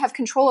thing that I have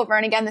control over,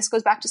 and again, this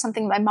goes back to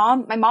something my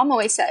mom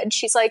always said.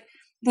 She's like,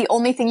 the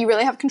only thing you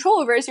really have control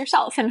over is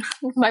yourself. And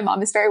my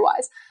mom is very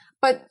wise.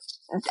 But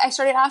I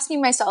started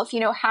asking myself,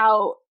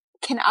 how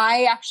can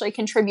I actually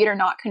contribute or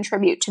not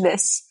contribute to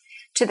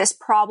this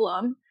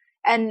problem?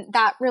 And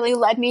that really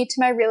led me to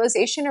my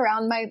realization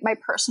around my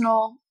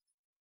personal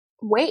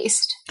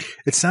waste.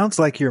 It sounds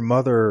like your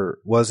mother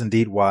was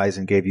indeed wise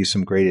and gave you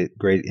some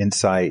great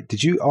insight.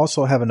 Did you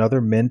also have another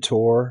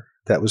mentor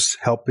that was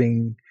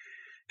helping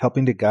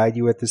helping to guide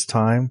you at this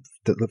time?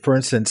 For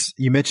instance,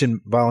 you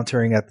mentioned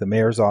volunteering at the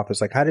mayor's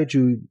office. Like, how did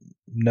you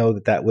know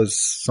that that was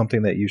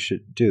something that you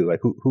should do? Like,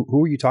 who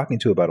were you talking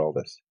to about all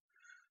this?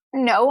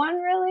 No one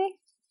really.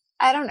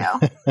 I don't know.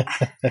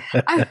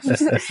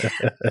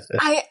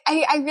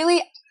 I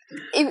really,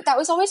 that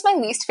was always my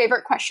least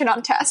favorite question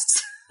on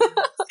tests.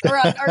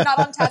 or not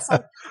on tests,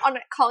 on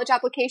college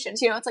applications.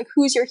 It's like,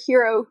 who's your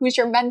hero? Who's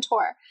your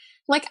mentor?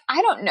 Like,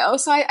 I don't know.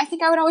 So I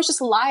think I would always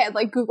just lie. I'd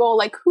like Google,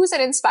 like, who's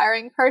an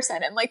inspiring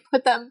person, and like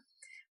put them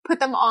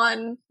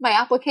on my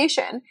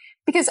application,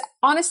 because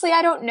honestly,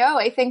 I don't know.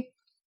 I think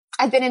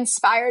I've been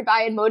inspired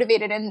by and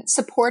motivated and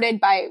supported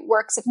by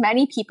works of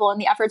many people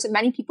and the efforts of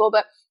many people,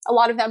 but a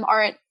lot of them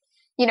aren't,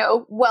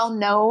 well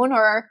known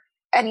or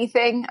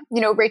anything.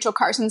 Rachel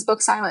Carson's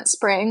book, Silent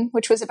Spring,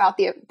 which was about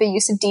the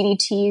use of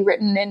DDT,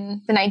 written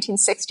in the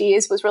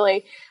 1960s, was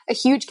really a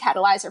huge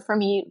catalyzer for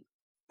me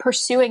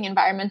pursuing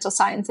environmental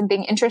science and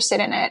being interested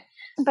in it.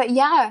 But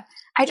yeah,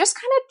 I just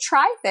kind of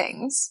try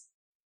things.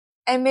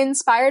 I'm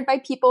inspired by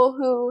people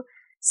who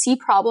see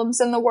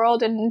problems in the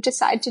world and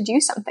decide to do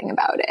something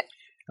about it.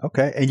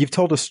 Okay. And you've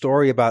told a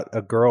story about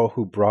a girl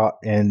who brought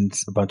in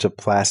a bunch of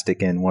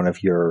plastic in one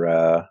of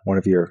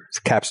your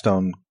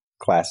capstone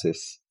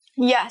classes.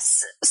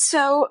 Yes.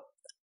 So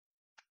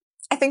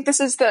I think this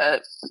is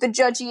the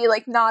judgy,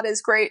 like, not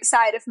as great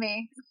side of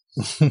me.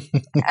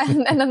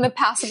 and then the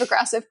passive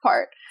aggressive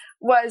part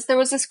was, there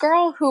was this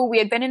girl who we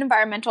had been in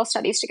environmental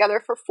studies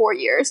together for 4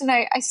 years. And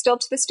I still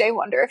to this day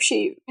wonder if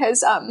she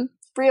has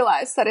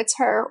realized that it's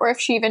her, or if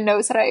she even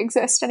knows that I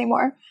exist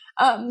anymore.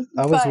 I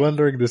was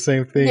wondering the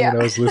same thing when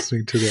I was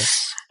listening to that.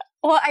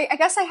 Well, I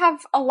guess I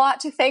have a lot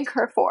to thank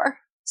her for.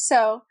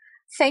 So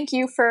thank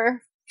you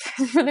for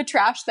the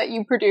trash that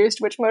you produced,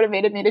 which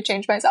motivated me to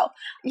change myself.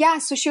 Yeah,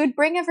 so she would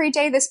bring every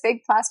day this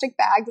big plastic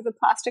bag with a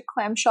plastic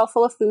clamshell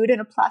full of food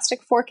and a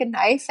plastic fork and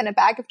knife and a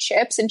bag of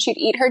chips, and she'd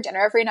eat her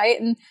dinner every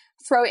night and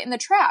throw it in the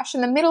trash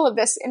in the middle of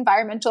this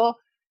environmental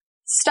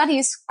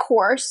studies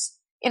course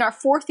in our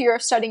 4th year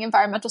of studying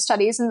environmental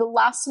studies in the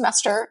last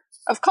semester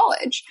of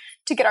college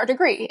to get our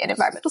degree in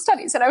environmental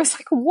studies. And I was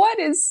like, what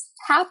is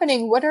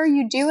happening? What are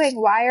you doing?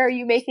 Why are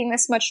you making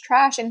this much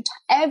trash? And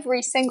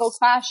every single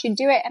class she'd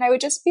do it. And I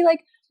would just be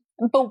like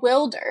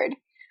bewildered.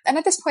 And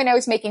at this point, I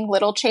was making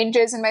little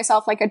changes in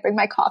myself. Like, I'd bring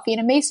my coffee in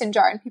a mason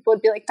jar and people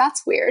would be like,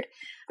 that's weird.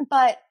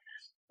 But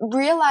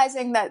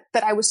realizing that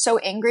I was so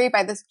angry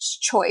by this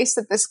choice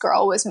that this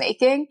girl was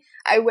making,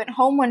 I went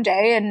home one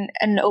day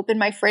and opened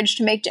my fridge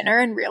to make dinner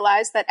and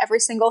realized that every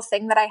single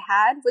thing that I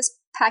had was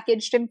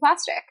packaged in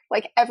plastic,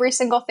 like every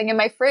single thing in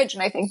my fridge.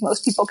 And I think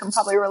most people can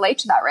probably relate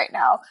to that right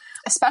now,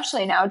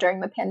 especially now during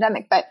the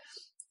pandemic. But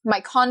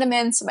my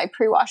condiments and my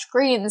pre-washed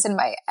greens and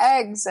my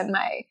eggs and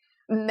my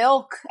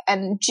milk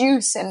and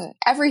juice and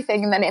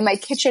everything. And then in my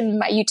kitchen,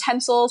 my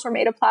utensils were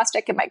made of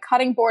plastic, and my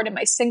cutting board and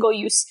my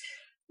single-use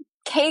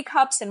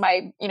K-cups and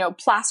my,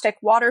 plastic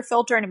water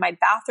filter, and in my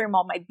bathroom,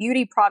 all my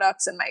beauty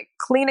products and my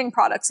cleaning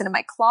products, and in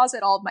my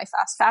closet, all of my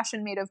fast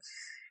fashion made of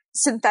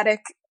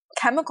synthetic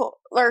chemical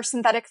or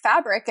synthetic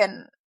fabric.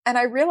 And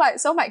I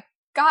realized, oh my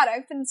God,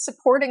 I've been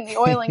supporting the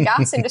oil and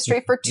gas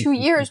industry for 2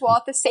 years, while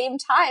at the same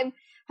time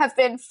have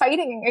been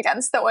fighting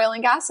against the oil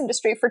and gas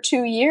industry for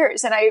 2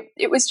 years. And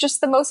it was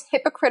just the most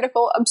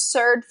hypocritical,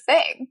 absurd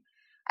thing.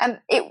 And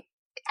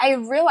I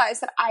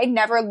realized that I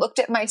never looked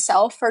at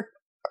myself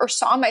or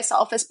saw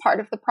myself as part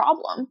of the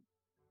problem.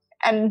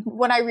 And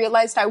when I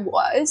realized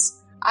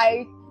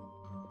I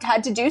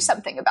had to do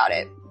something about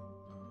it.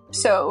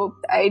 So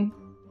I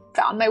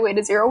found my way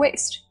to zero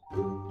waste.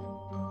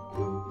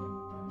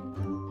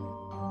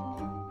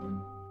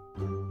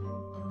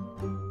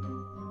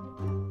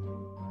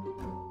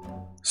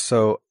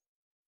 So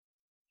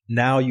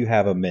now you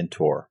have a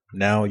mentor.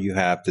 Now you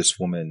have this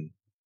woman,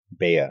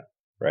 Bea,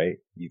 right?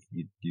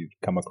 You've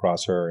come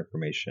across her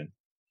information.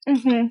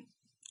 Mm-hmm.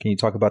 Can you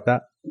talk about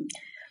that?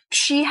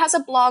 She has a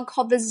blog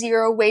called The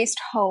Zero Waste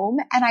Home,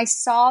 and I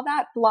saw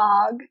that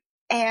blog,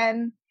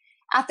 and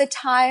at the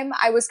time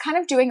I was kind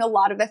of doing a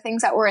lot of the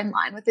things that were in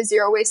line with the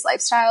zero waste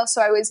lifestyle.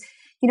 So I was,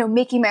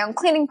 making my own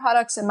cleaning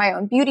products and my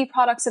own beauty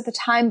products at the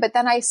time, but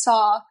then I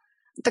saw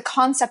the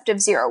concept of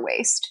zero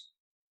waste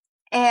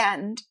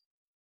and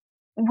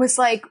was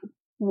like,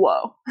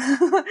 whoa.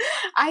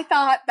 I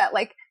thought that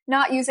like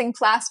not using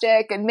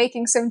plastic and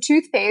making some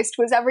toothpaste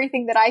was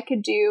everything that I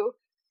could do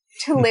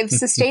to live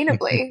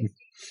sustainably.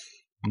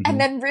 Mm-hmm. And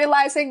then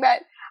realizing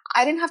that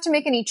I didn't have to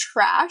make any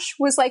trash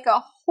was like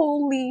a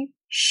holy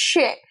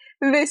shit,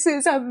 this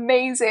is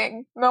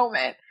amazing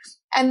moment.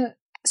 And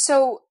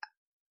so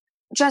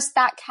just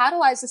that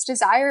catalyzed this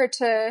desire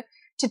to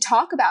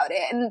talk about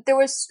it. And there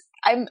was,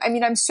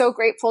 I'm so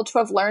grateful to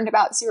have learned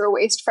about zero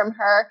waste from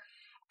her.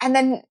 And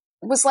then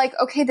was like,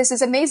 okay, this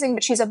is amazing,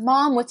 but she's a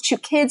mom with 2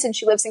 kids and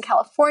she lives in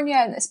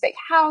California in this big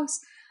house.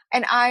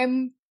 And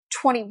I'm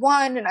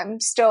 21 and I'm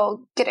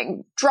still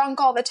getting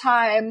drunk all the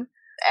time.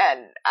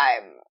 And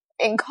I'm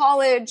in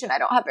college and I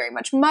don't have very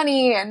much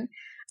money. And,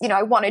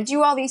 I want to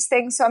do all these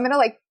things. So I'm going to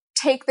like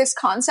take this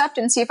concept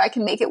and see if I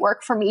can make it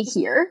work for me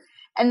here.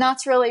 And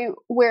that's really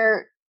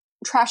where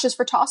Trashes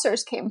for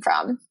Tossers came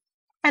from.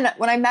 And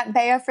when I met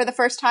Bea for the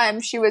first time,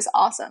 she was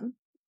awesome.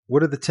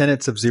 What are the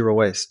tenets of zero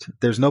waste?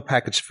 There's no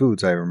packaged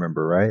foods, I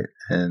remember, right?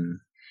 And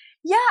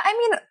yeah, I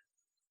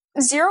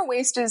mean, zero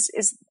waste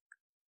is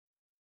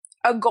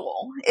a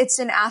goal. It's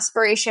an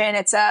aspiration.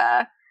 It's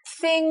a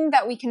thing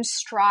that we can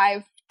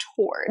strive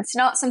towards,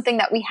 not something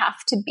that we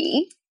have to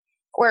be.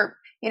 Or,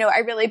 I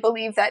really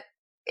believe that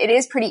it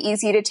is pretty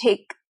easy to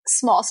take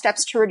small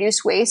steps to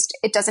reduce waste.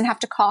 It doesn't have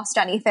to cost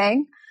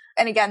anything.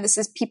 And again, this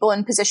is people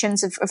in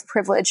positions of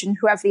privilege and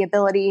who have the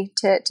ability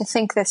to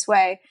think this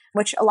way,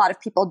 which a lot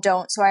of people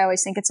don't. So I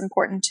always think it's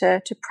important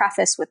to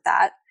preface with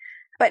that.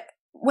 But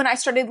when I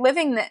started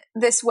living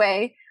this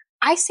way,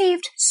 I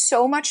saved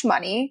so much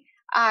money.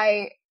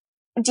 I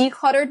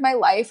decluttered my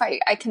life.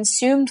 I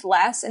consumed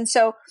less. And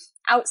so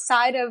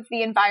outside of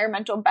the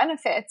environmental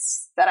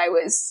benefits that I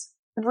was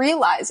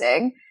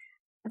realizing,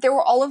 there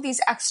were all of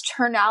these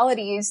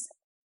externalities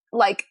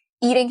like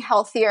eating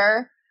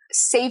healthier,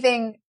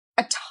 saving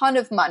a ton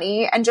of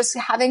money, and just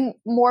having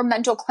more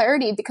mental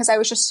clarity because I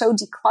was just so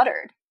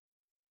decluttered.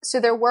 So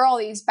there were all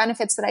these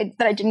benefits that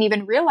I didn't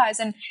even realize.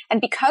 And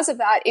because of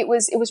that, it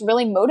was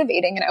really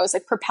motivating. And I was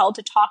like propelled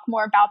to talk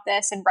more about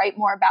this and write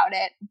more about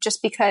it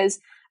just because,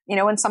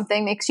 when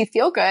something makes you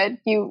feel good,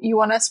 you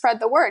want to spread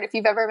the word. If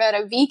you've ever met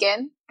a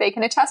vegan, they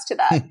can attest to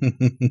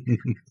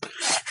that.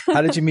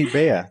 How did you meet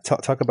Bea?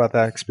 Talk about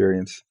that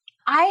experience.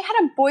 I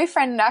had a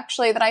boyfriend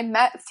actually that I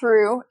met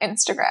through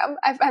Instagram.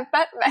 I've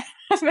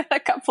met a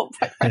couple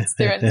boyfriends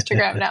through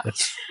Instagram now.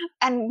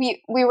 And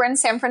we were in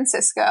San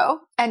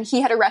Francisco, and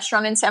he had a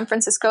restaurant in San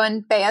Francisco,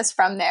 and Bea's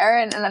from there.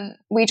 And then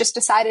we just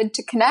decided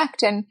to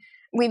connect, and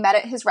we met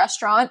at his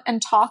restaurant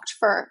and talked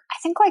for, I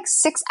think, like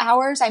 6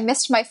 hours. I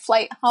missed my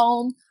flight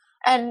home.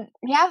 And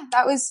yeah,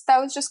 that was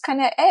just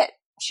kind of it.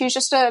 She was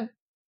just a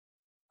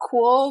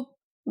cool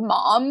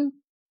mom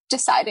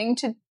deciding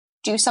to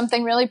do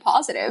something really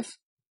positive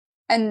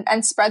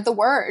and spread the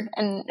word.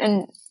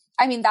 And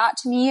I mean, that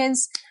to me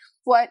is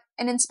what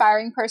an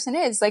inspiring person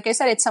is. Like I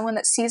said, it's someone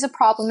that sees a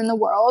problem in the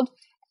world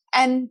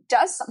and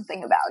does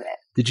something about it.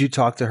 Did you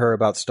talk to her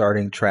about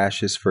starting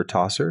Trashes for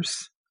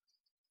Tossers?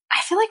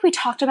 I feel like we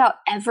talked about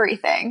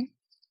everything.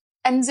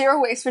 And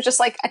zero waste was just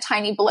like a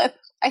tiny blip.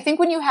 I think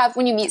when you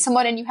meet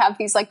someone and you have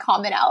these like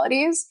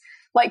commonalities,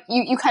 like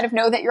you kind of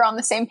know that you're on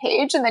the same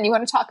page, and then you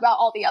want to talk about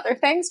all the other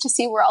things to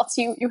see where else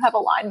you have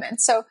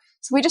alignment. So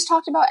we just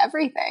talked about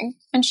everything,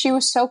 and she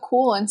was so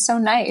cool and so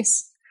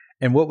nice.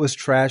 And what was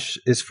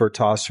Trashes for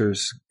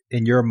Tossers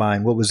in your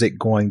mind? What was it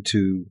going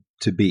to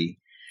be?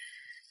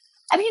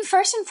 I mean,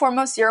 first and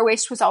foremost, zero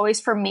waste was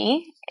always for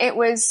me. It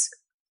was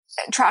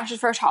Trashes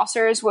for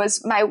Tossers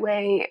was my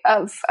way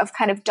of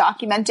kind of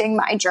documenting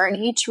my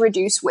journey to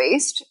reduce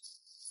waste,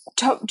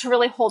 to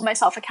really hold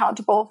myself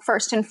accountable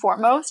first and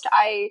foremost.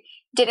 I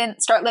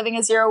didn't start living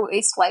a zero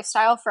waste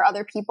lifestyle for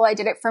other people. I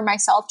did it for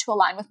myself to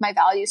align with my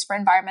values for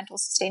environmental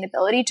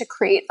sustainability, to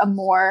create a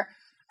more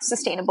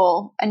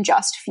sustainable and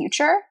just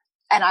future.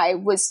 And I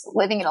was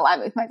living in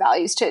alignment with my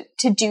values to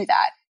do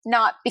that,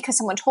 not because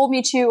someone told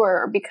me to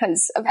or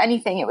because of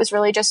anything. It was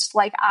really just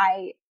like,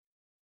 I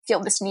feel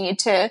this need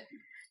to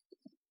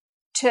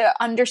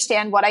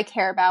understand what I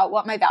care about,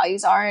 what my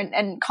values are,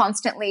 and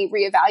constantly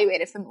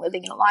reevaluate if I'm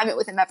living in alignment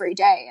with them every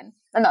day.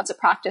 And that's a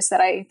practice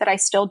that I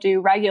still do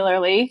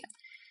regularly.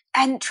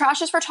 And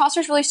Trashes for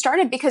Tossers really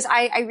started because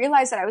I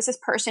realized that I was this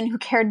person who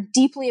cared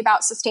deeply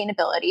about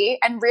sustainability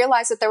and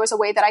realized that there was a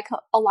way that I could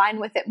align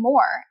with it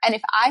more. And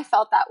if I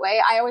felt that way,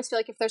 I always feel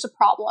like if there's a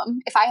problem,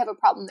 if I have a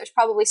problem, there's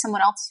probably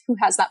someone else who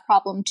has that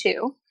problem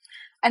too.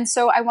 And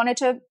so I wanted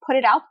to put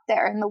it out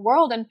there in the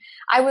world. And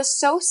I was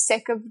so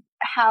sick of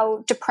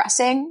how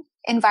depressing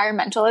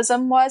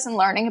environmentalism was and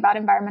learning about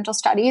environmental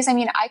studies. I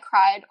mean, I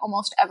cried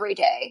almost every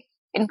day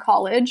in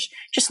college,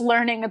 just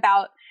learning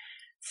about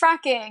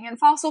fracking and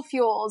fossil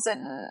fuels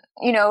and,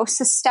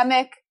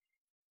 systemic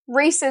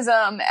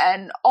racism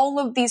and all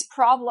of these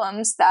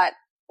problems that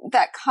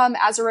come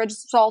as a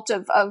result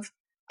of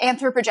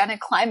anthropogenic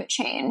climate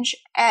change.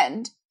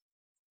 And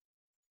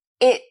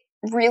it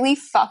really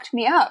fucked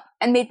me up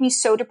and made me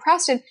so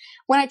depressed. And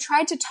when I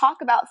tried to talk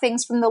about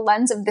things from the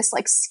lens of this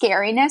like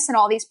scariness and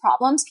all these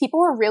problems,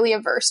 people were really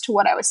averse to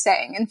what I was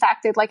saying. In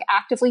fact, they'd like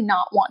actively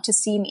not want to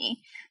see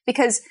me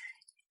because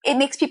it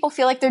makes people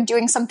feel like they're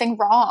doing something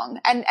wrong.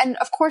 And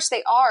of course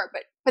they are,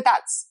 but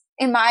that's,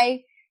 in my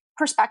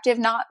perspective,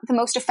 not the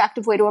most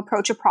effective way to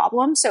approach a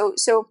problem. So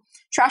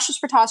Trashes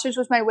for Tossers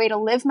was my way to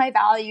live my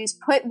values,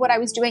 put what I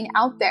was doing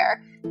out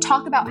there,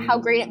 talk about how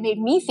great it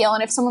made me feel.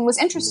 And if someone was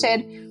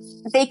interested,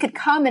 they could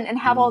come and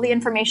have all the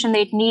information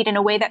they'd need in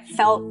a way that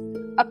felt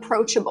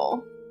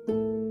approachable.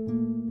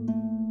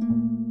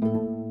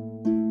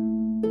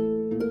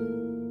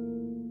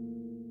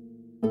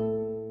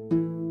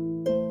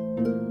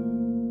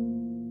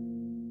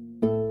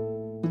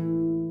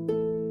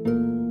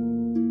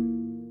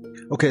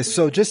 Okay,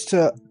 so just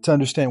to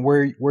understand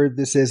where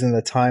this is in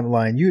the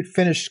timeline, you had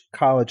finished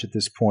college at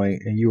this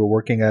point and you were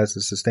working as a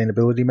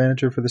sustainability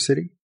manager for the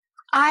city?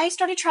 I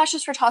started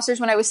Trashes for Tossers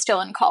when I was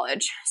still in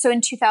college, so in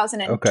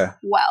 2012. Okay.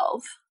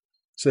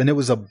 So, and it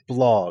was a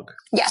blog.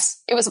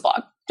 Yes, it was a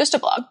blog, just a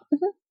blog.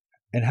 Mm-hmm.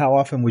 And how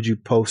often would you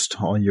post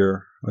on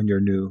your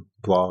new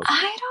blog?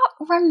 I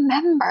don't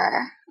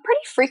remember.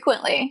 Pretty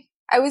frequently.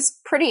 I was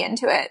pretty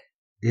into it.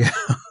 Yeah.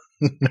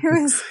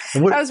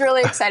 I was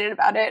really excited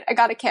about it. I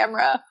got a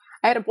camera.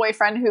 I had a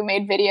boyfriend who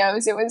made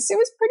videos. It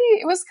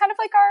was kind of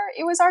like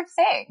our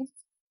thing.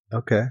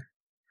 Okay.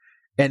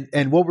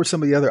 And what were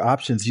some of the other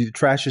options?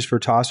 Trash is for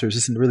tossers.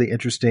 This is a really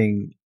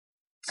interesting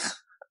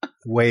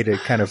way to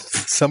kind of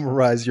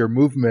summarize your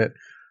movement.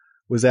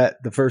 Was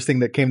that the first thing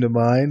that came to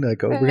mind?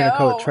 Like, we're going to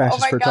call it trash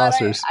is for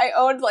tossers. I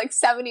owned like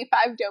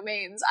 75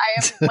 domains.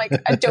 I am like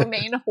a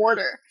domain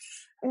hoarder.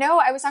 No,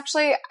 I was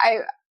actually,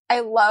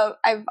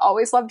 I've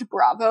always loved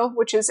Bravo,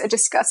 which is a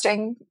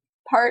disgusting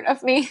part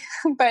of me.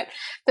 But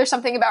there's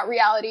something about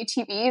reality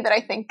TV that I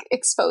think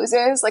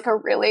exposes like a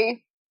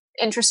really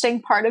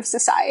interesting part of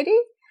society,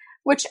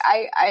 which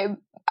I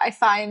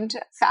find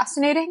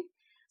fascinating.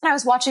 And I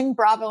was watching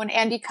Bravo, and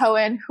Andy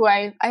Cohen, who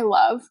I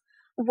love,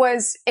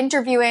 was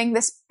interviewing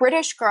this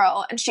British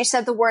girl, and she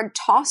said the word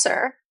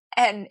tosser,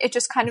 and it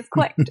just kind of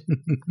clicked.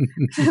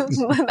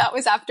 That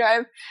was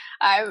after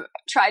I've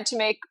tried to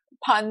make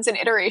puns and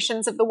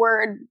iterations of the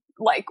word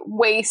like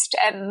waste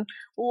and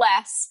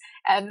less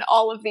and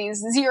all of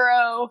these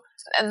zero,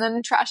 and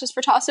then trash is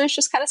for tossers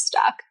just kind of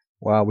stuck.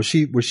 Wow. Was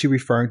she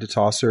referring to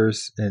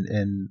tossers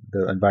in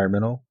the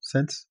environmental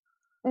sense?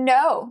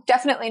 No,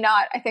 definitely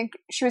not. I think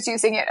she was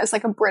using it as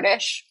like a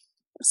British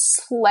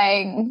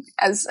slang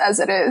as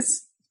it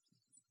is.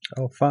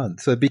 Oh, fun.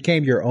 So it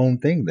became your own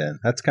thing then.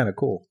 That's kind of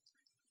cool.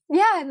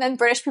 Yeah. And then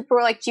British people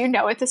were like, do you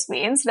know what this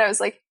means? And I was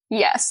like,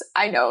 yes,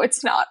 I know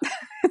it's not,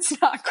 it's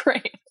not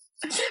great,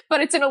 but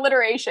it's an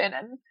alliteration,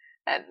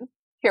 and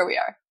here we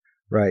are.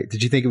 Right.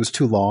 Did you think it was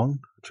too long?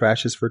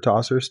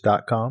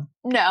 Trashesfortossers.com?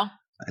 No.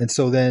 And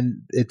so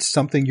then it's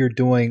something you're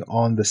doing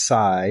on the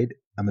side,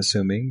 I'm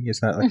assuming.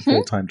 It's not like a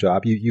full-time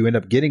job. You end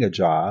up getting a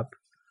job,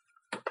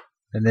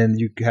 and then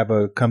you have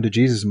a come to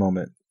Jesus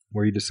moment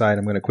where you decide,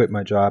 I'm going to quit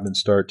my job and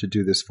start to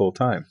do this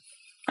full-time.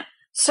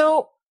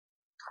 So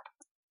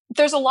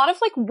there's a lot of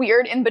like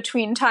weird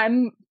in-between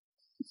time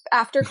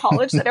after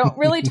college that I don't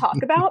really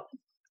talk about.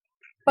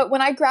 But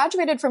when I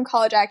graduated from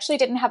college, I actually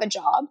didn't have a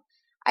job.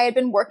 I had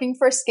been working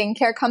for a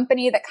skincare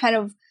company that kind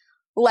of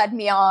led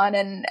me on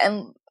and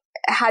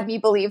had me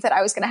believe that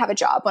I was going to have a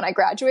job when I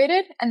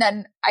graduated. And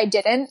then I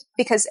didn't,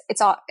 because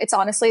it's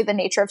honestly the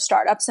nature of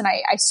startups. And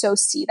I so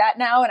see that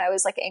now. And I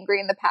was like angry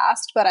in the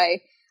past, but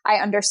I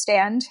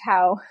understand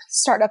how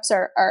startups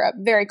are a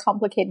very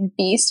complicated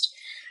beast,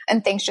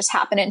 and things just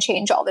happen and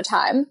change all the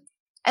time.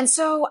 And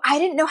so I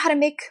didn't know how to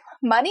make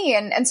money.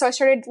 And so I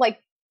started like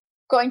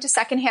going to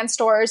secondhand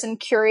stores and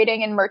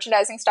curating and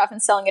merchandising stuff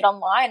and selling it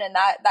online. And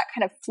that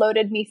kind of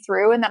floated me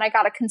through. And then I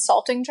got a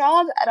consulting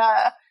job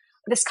at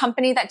this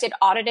company that did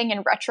auditing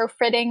and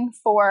retrofitting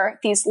for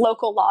these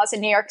local laws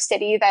in New York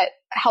City that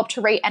help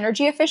to rate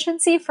energy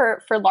efficiency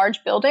for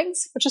large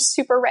buildings, which is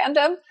super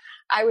random.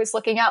 I was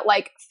looking at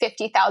like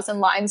 50,000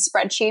 line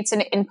spreadsheets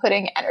and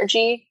inputting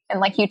energy and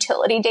like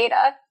utility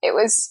data. It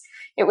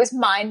was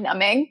mind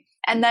numbing.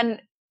 And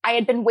then I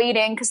had been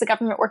waiting because the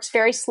government works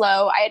very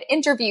slow. I had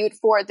interviewed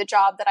for the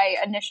job that I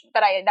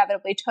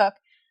inevitably took,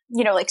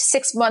 like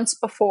 6 months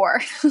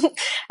before. And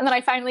then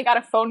I finally got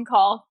a phone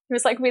call. It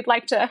was like, we'd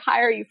like to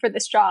hire you for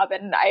this job.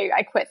 And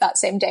I quit that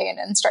same day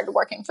and started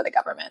working for the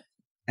government.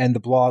 And the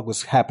blog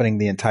was happening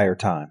the entire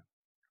time?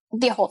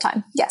 The whole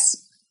time, yes.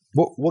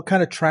 What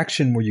kind of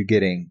traction were you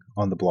getting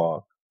on the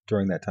blog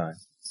during that time?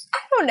 I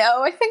don't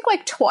know. I think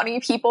like 20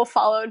 people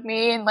followed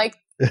me, and like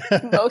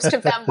most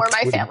of them were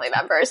my family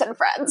members and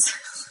friends.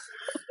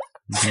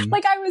 Mm-hmm.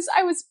 Like I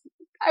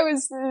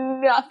was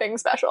nothing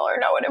special or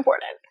no one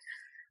important.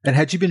 And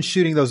had you been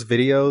shooting those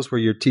videos where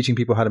you're teaching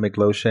people how to make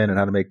lotion and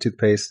how to make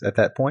toothpaste at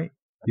that point?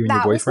 You and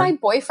your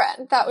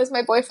boyfriend? That was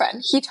my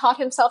boyfriend. He taught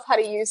himself how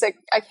to use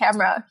a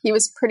camera. He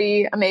was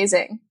pretty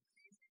amazing.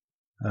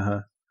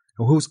 Uh-huh.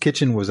 Well, whose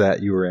kitchen was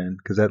that you were in?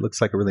 Because that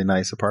looks like a really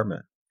nice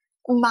apartment.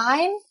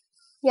 Mine?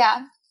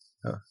 Yeah.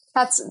 Oh.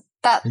 That's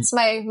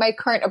my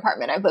current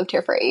apartment. I've lived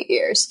here for 8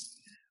 years.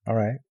 All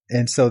right.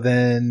 And so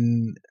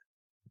then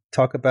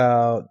talk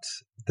about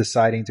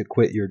deciding to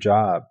quit your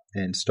job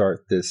and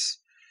start this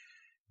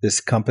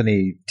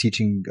company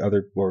teaching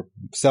or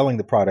selling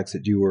the products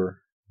that you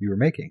were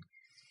making.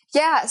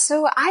 Yeah.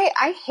 So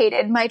I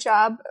hated my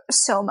job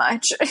so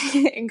much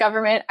in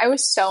government. I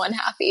was so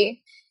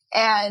unhappy.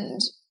 And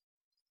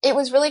it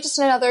was really just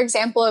another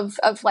example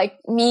of like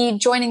me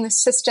joining the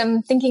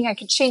system, thinking I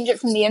could change it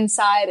from the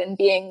inside, and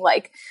being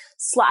like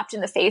slapped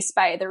in the face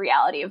by the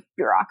reality of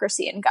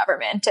bureaucracy in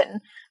government.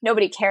 And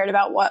nobody cared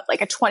about what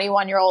like a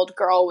 21-year-old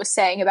girl was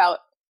saying about,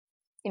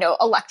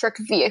 electric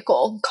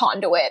vehicle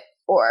conduit,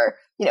 or,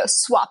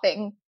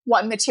 swapping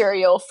one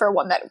material for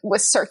one that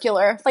was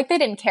circular. Like they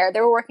didn't care. They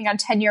were working on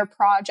 10-year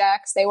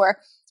projects. They were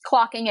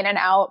clocking in and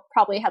out,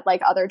 probably had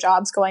like other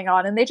jobs going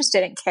on, and they just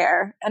didn't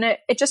care. And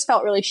it just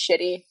felt really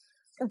shitty.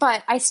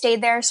 But I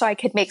stayed there so I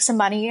could make some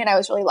money, and I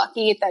was really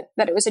lucky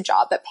that it was a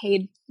job that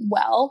paid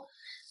well.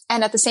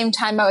 And at the same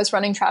time, I was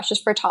running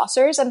Trashes for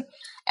Tossers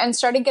and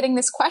started getting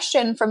this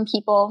question from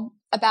people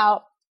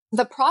about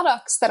the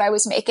products that I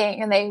was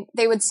making. And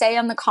they would say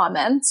in the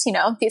comments, you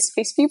know, these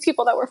few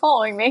people that were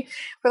following me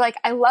were like,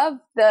 I love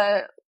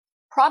the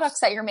products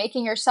that you're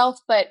making yourself,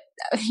 but,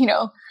 you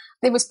know,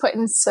 it was put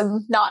in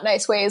some not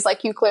nice ways,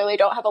 like you clearly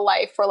don't have a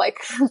life or like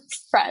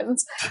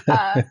friends.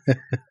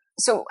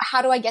 So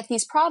how do I get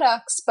these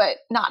products, but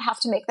not have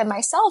to make them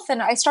myself?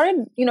 And I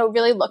started, you know,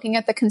 really looking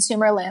at the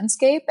consumer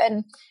landscape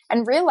and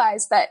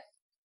realized that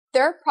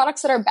there are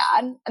products that are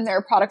bad and there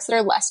are products that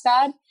are less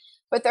bad,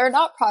 but there are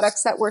not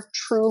products that were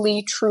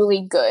truly,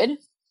 truly good.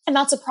 And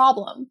that's a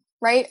problem,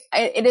 right?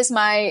 It is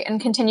my,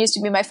 and continues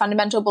to be my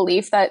fundamental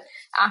belief that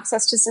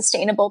access to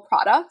sustainable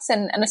products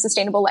and a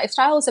sustainable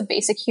lifestyle is a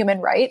basic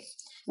human right.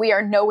 We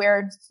are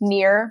nowhere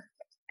near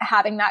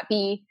having that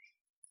be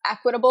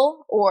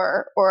equitable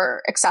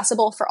or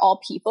accessible for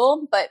all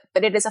people, but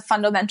it is a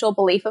fundamental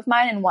belief of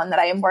mine and one that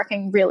I am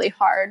working really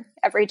hard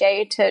every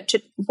day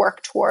to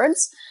work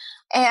towards.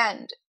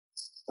 And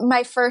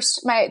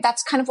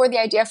that's kind of where the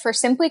idea for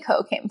Simply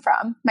Co came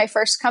from. My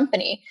first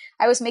company,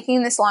 I was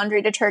making this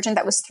laundry detergent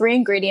that was 3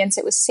 ingredients.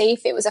 It was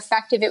safe. It was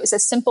effective. It was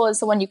as simple as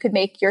the one you could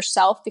make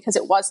yourself because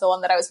it was the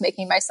one that I was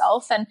making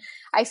myself. And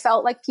I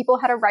felt like people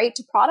had a right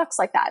to products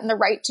like that and the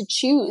right to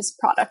choose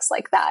products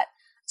like that.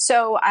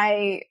 So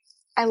I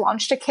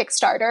launched a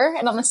Kickstarter,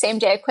 and on the same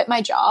day I quit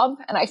my job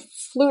and I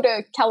flew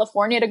to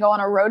California to go on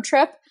a road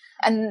trip.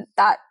 And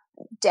that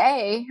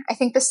day, I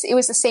think it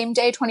was the same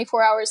day,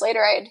 24 hours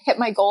later, I had hit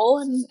my goal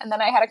and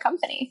then I had a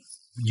company.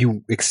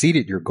 You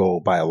exceeded your goal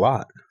by a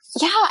lot.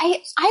 Yeah, I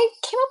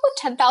came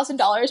up with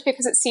 $10,000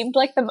 because it seemed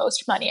like the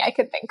most money I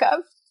could think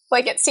of.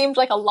 Like it seemed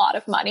like a lot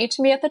of money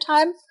to me at the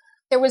time.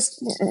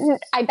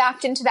 I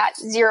backed into that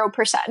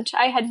 0%.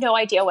 I had no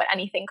idea what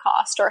anything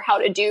cost or how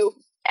to do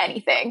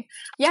anything.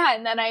 Yeah.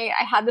 And then I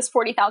had this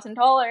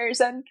 $40,000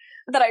 and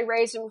that I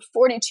raised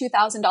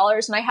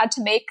 $42,000 and I had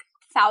to make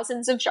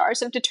thousands of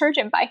jars of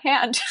detergent by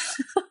hand,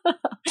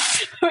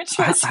 which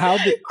was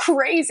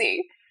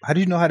crazy. How did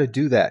you know how to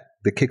do that?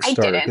 The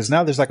Kickstarter? Because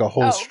now there's like a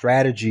whole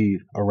strategy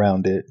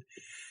around it,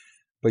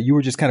 but you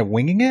were just kind of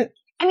winging it?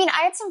 I mean,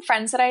 I had some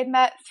friends that I had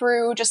met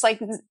through just like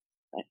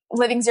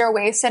living zero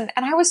waste. And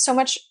I was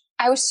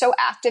so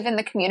active in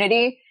the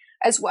community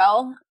as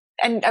well.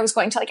 And I was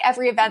going to like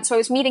every event. So I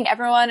was meeting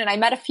everyone and I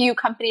met a few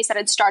companies that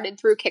had started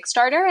through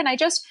Kickstarter. And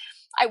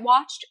I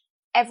watched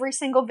every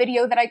single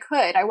video that I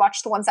could. I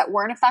watched the ones that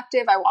weren't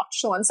effective. I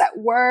watched the ones that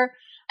were.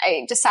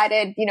 I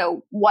decided, you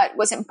know, what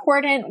was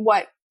important,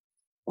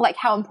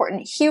 how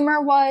important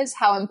humor was,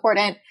 how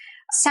important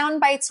sound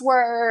bites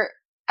were.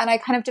 And I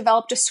kind of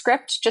developed a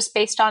script just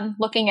based on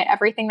looking at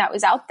everything that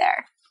was out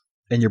there.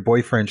 And your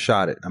boyfriend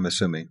shot it, I'm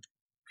assuming.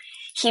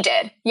 He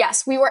did.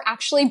 Yes. We were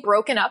actually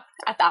broken up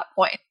at that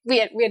point. We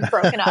had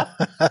broken up,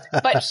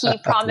 but he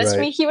promised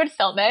me he would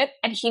film it,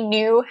 and he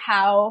knew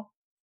how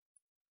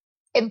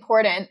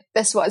important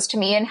this was to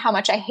me and how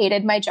much I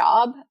hated my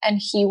job. And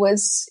he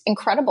was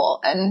incredible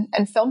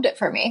and filmed it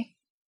for me.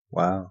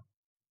 Wow.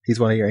 He's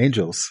one of your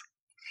angels.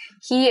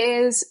 He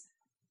is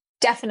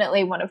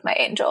definitely one of my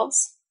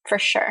angels, for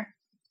sure.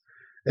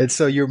 And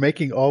so you're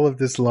making all of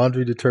this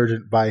laundry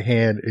detergent by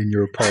hand in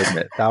your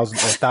apartment,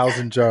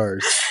 1,000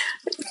 jars.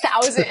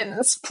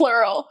 Thousands,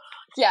 plural.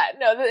 Yeah,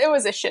 no, it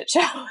was a shit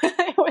show.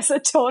 It was a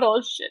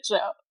total shit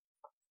show.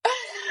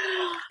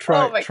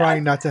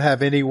 Trying not to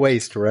have any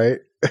waste, right?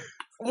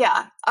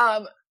 Yeah.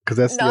 Because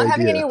that's not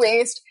having any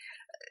waste.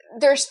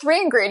 There's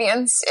 3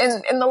 ingredients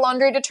in the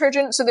laundry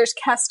detergent. So there's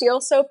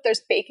Castile soap,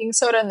 there's baking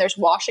soda, and there's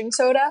washing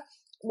soda.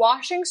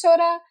 Washing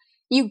soda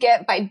you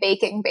get by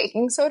baking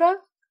baking soda.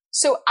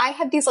 So I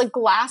had these like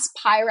glass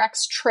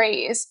Pyrex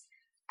trays,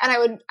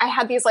 and I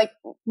had these like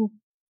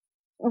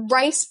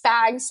rice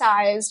bag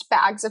sized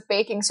bags of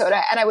baking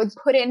soda, and I would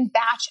put in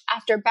batch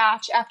after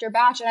batch after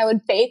batch, and I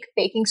would bake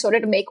baking soda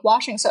to make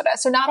washing soda.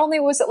 So not only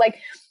was it like,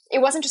 it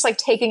wasn't just like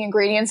taking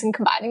ingredients and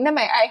combining them.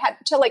 I had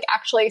to like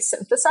actually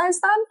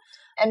synthesize them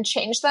and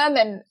change them.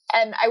 And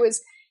I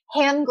was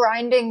hand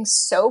grinding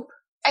soap.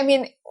 I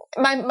mean,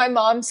 my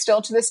mom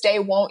still to this day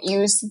won't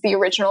use the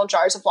original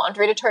jars of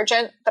laundry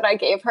detergent that I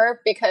gave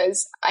her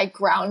because I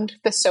ground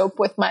the soap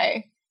with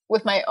my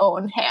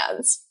own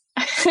hands.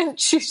 And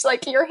she's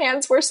like, your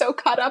hands were so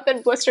cut up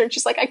and blistered.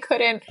 She's like, I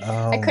couldn't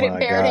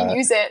bear to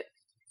use it.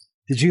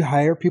 Did you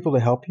hire people to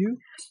help you?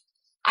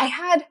 I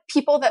had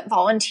people that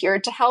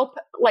volunteered to help,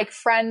 like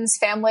friends,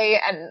 family,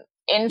 and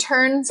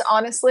interns.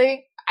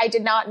 Honestly, I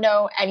did not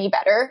know any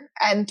better.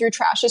 And through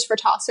Trashes for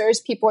Tossers,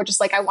 people were just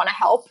like, I want to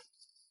help.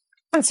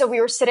 And so we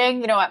were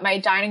sitting, at my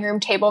dining room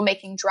table,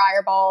 making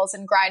dryer balls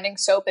and grinding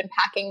soap and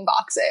packing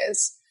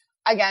boxes.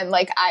 Again,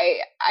 like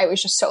I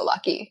was just so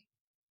lucky.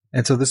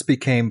 And so this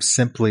became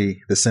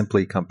the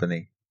Simply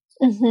company.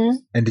 Mm-hmm.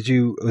 And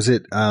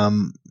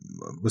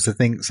was the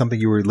thing something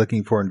you were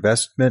looking for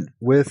investment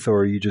with,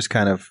 or you just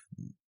kind of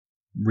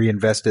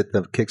reinvested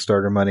the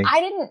Kickstarter money?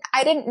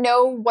 I didn't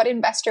know what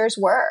investors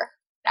were.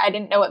 I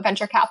didn't know what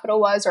venture capital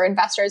was or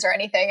investors or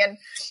anything.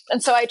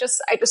 And so I just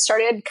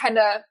started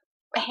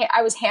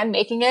I was hand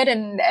making it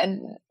and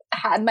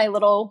had my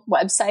little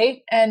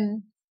website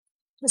and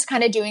was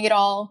kind of doing it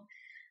all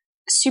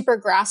super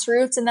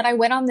grassroots. And then I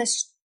went on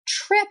this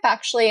trip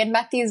actually and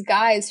met these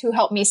guys who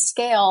helped me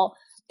scale.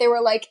 They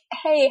were like,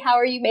 hey, how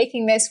are you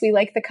making this? We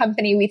like the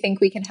company. We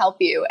think we can help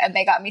you. And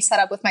they got me set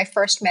up with my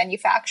first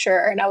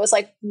manufacturer. And I was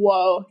like,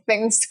 whoa,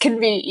 things can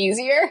be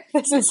easier.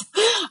 This is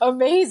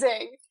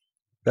amazing.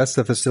 That's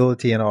the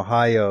facility in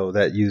Ohio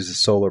that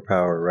uses solar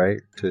power,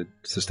 right? To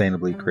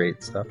sustainably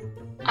create stuff.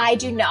 I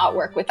do not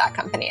work with that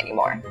company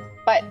anymore,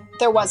 but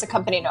there was a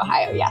company in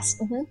Ohio. Yes.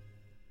 Mm-hmm.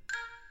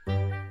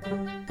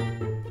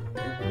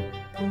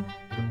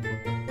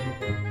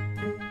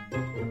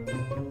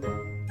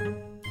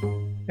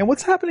 And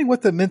what's happening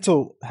with the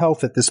mental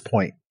health at this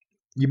point?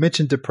 You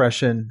mentioned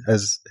depression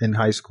as in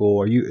high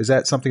school. Is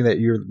that something that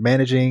you're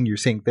managing? You're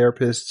seeing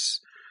therapists?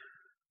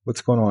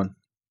 What's going on?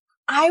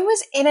 I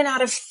was in and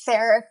out of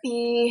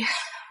therapy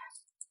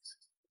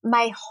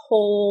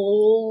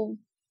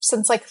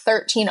since like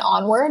 13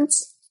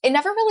 onwards. It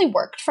never really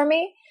worked for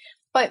me.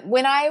 But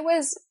when I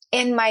was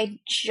in my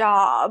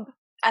job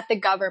at the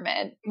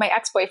government, my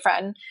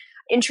ex-boyfriend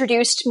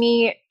introduced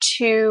me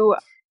to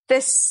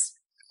this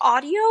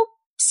audio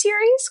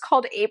series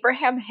called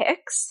Abraham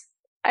Hicks.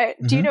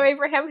 Do you know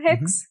Abraham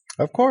Hicks?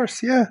 Mm-hmm. Of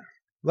course, yeah.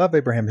 Love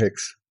Abraham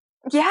Hicks.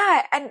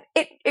 Yeah, and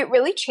it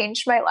really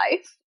changed my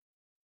life.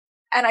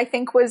 And I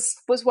think was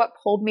what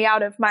pulled me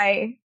out of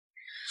my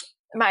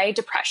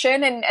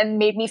depression and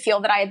made me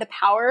feel that I had the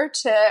power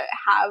to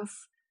have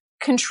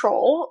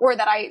control, or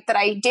that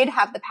I did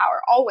have the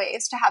power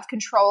always to have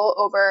control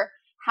over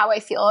how I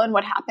feel and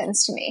what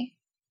happens to me.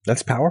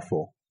 That's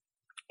powerful.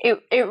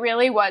 It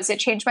really was. It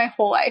changed my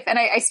whole life. And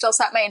I still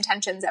set my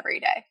intentions every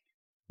day.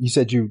 You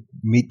said you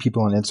meet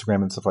people on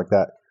Instagram and stuff like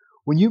that.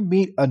 When you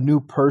meet a new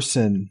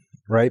person,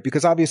 right?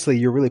 Because obviously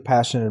you're really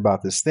passionate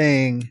about this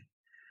thing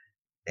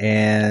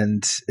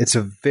and it's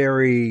a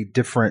very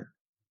different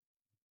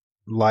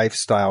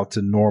lifestyle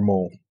to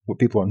what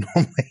people are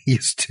normally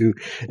used to.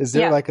 Is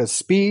there like a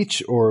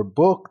speech or a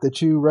book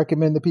that you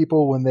recommend to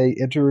people when they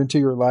enter into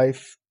your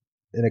life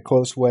in a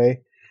close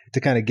way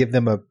to kind of give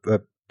them a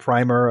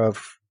primer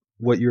of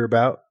what you're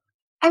about?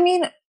 I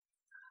mean,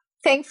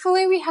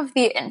 thankfully we have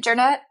the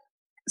internet,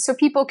 so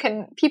people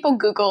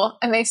Google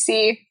and they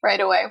see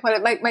right away.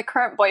 My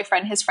current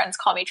boyfriend, his friends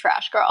call me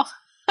Trash Girl.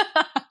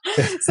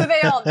 So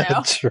they all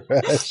know.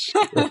 Trash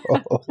Girl.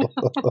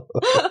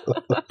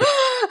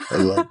 I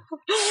love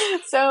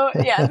it. So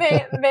yeah,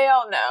 they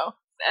all know.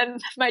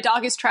 And my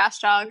dog is Trash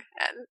Dog,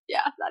 and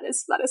yeah, that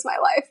is my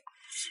life.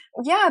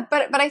 Yeah,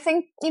 but I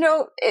think,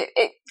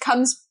 it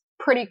comes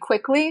pretty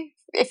quickly.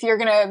 If you're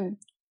gonna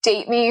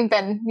date me,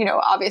 then,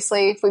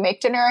 obviously if we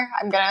make dinner,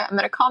 I'm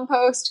gonna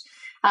compost.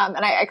 And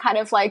I kind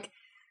of like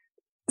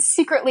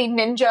secretly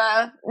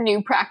ninja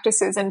new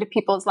practices into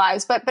people's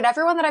lives. But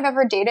everyone that I've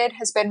ever dated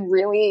has been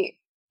really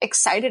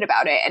excited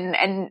about it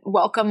and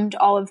welcomed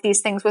all of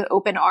these things with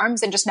open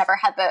arms and just never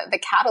had the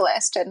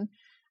catalyst. And,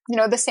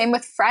 the same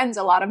with friends.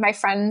 A lot of my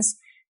friends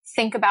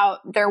think about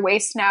their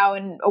waste now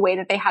in a way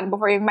that they hadn't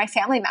before, even my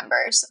family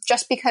members,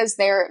 just because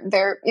they're,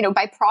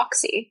 by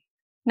proxy,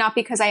 not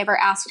because I ever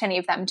asked any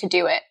of them to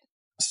do it.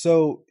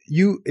 So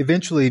you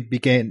eventually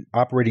began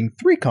operating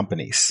 3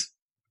 companies.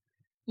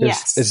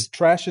 Yes.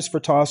 Trash is for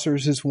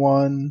Tossers is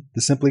one,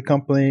 the Simply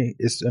Company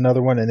is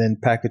another one, and then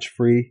Package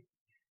Free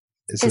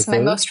is my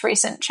most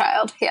recent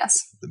child.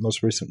 Yes. The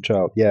most recent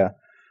child. Yeah.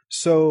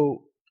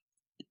 So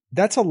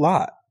that's a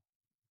lot,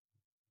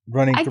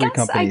 running 3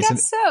 companies. I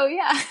guess so.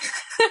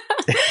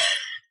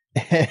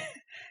 Yeah.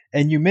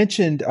 And you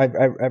mentioned,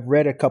 I've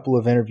read a couple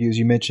of interviews.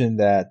 You mentioned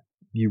that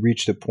you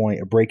reached a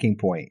breaking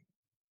point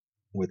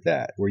with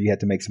that, where you had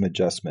to make some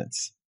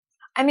adjustments.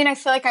 I mean, I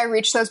feel like I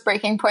reach those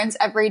breaking points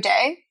every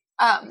day.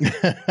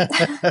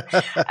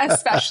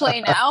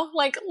 Especially now,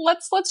 like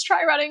let's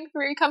try running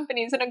 3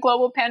 companies in a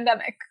global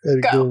pandemic.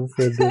 Go.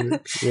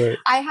 Right.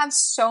 I have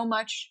so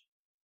much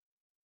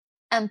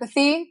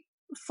empathy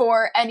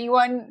for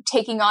anyone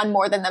taking on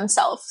more than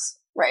themselves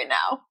right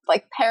now,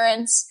 like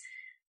parents,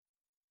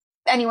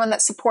 anyone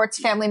that supports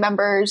family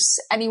members,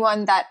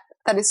 anyone that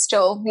is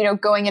still,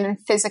 going in and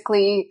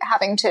physically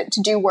having to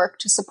do work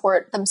to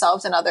support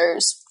themselves and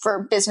others,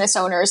 for business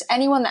owners,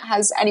 anyone that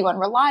has anyone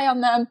rely on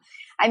them.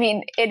 I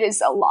mean, it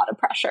is a lot of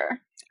pressure.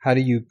 How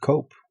do you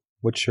cope?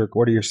 What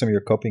are some of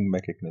your coping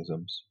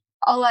mechanisms?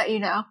 I'll let you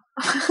know.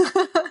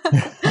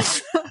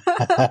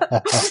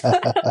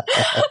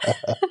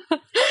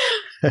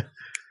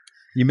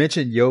 You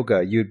mentioned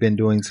yoga. You'd been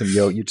doing some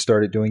yoga. You'd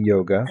started doing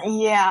yoga.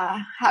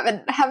 Yeah,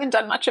 haven't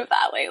done much of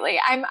that lately.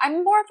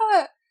 I'm more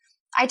of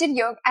I did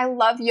yoga. I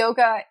love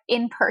yoga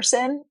in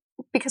person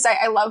because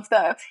I love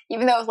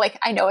even though like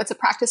I know it's a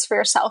practice for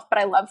yourself, but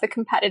I love the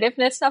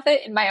competitiveness of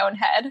it in my own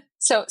head.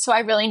 So I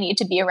really need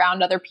to be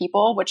around other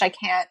people, which I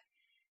can't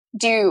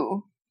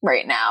do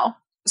right now.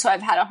 So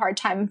I've had a hard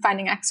time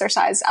finding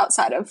exercise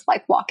outside of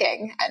like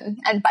walking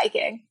and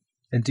biking.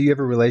 And do you have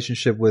a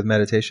relationship with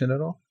meditation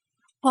at all?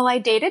 Well, I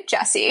dated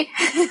Jesse.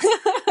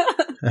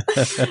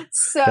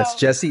 So that's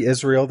Jesse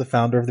Israel, the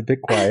founder of The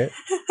Big Quiet.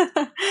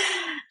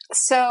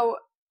 So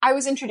I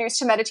was introduced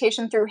to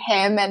meditation through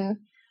him, and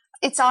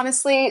it's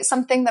honestly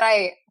something that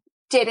I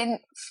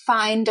didn't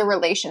find a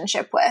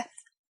relationship with.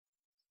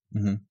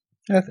 Mm-hmm.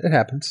 It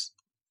happens.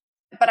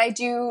 But I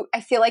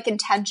feel like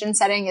intention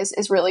setting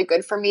is really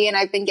good for me. And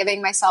I've been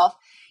giving myself,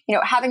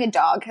 having a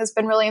dog has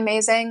been really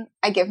amazing.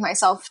 I give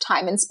myself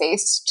time and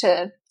space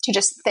to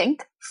just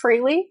think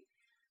freely,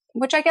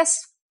 which I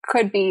guess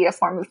could be a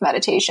form of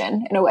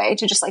meditation in a way,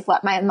 to just like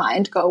let my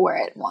mind go where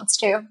it wants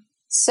to.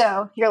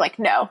 So you're like,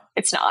 no,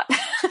 it's not.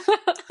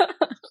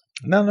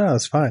 No,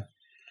 it's fine.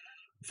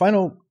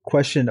 Final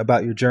question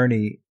about your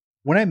journey.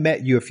 When I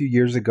met you a few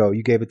years ago,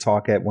 you gave a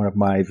talk at one of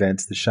my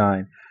events, The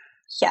Shine.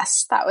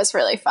 Yes, that was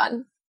really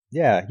fun.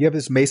 Yeah, you have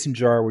this mason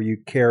jar where you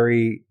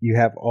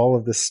have all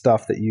of the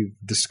stuff that you've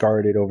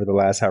discarded over the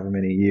last however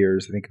many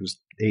years. I think it was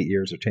 8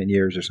 years or 10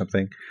 years or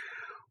something.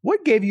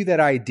 What gave you that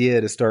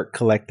idea to start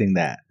collecting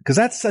that? Because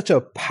that's such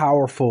a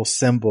powerful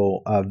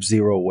symbol of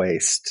zero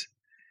waste.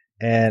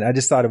 And I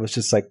just thought it was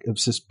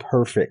just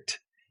perfect.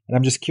 And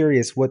I'm just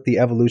curious what the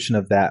evolution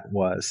of that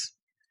was.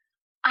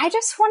 I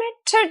just wanted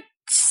to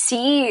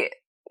see,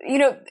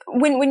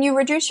 when you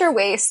reduce your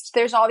waste,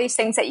 there's all these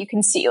things that you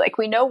can see. Like,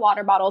 we know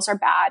water bottles are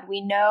bad.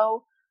 We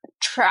know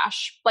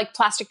trash, like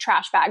plastic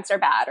trash bags are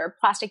bad, or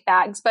plastic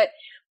bags. But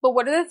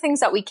what are the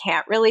things that we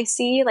can't really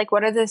see? Like,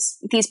 what are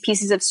these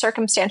pieces of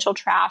circumstantial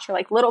trash, or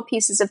like little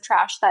pieces of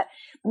trash that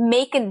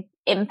make an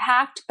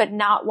impact, but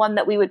not one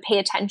that we would pay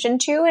attention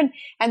to?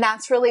 And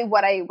that's really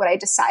what I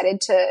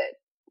decided to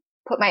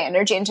put my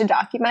energy into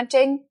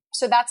documenting.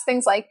 So that's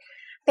things like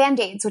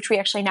Band-Aids, which we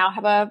actually now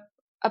have a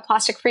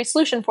plastic-free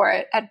solution for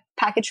it at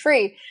Package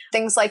Free.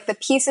 Things like the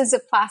pieces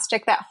of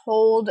plastic that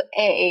hold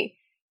a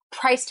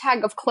price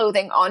tag of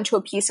clothing onto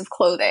a piece of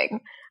clothing,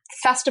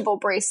 festival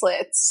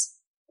bracelets,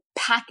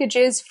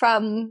 packages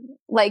from,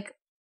 like,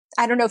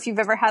 I don't know if you've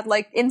ever had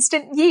like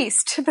instant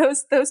yeast,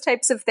 those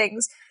types of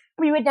things.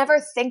 We would never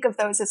think of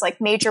those as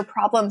like major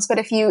problems, but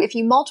if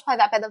you multiply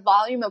that by the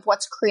volume of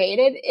what's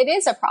created, it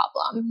is a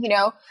problem.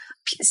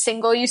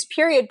 Single-use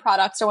period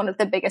products are one of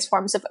the biggest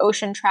forms of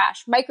ocean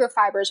trash.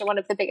 Microfibers are one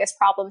of the biggest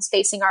problems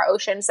facing our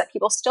oceans that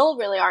people still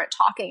really aren't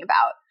talking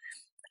about.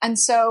 And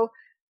so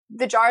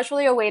the jar is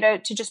really a way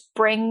to just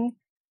bring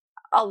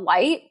a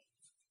light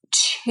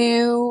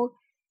to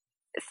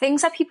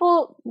things that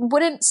people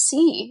wouldn't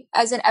see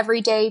as an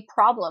everyday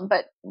problem,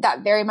 but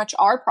that very much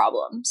are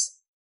problems.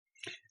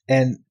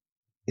 And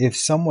if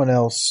someone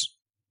else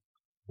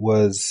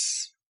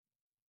was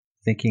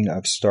thinking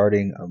of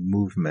starting a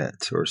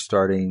movement or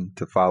starting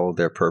to follow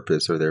their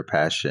purpose or their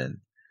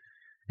passion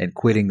and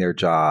quitting their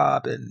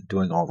job and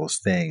doing all those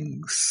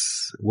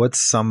things, what's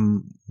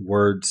some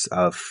words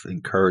of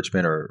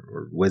encouragement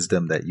or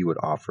wisdom that you would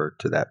offer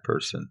to that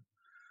person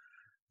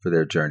for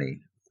their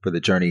journey, for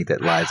the journey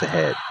that lies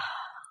ahead?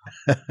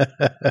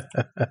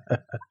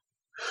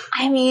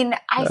 I mean,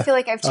 I feel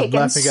like I've taken.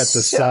 I'm laughing at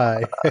the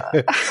sigh.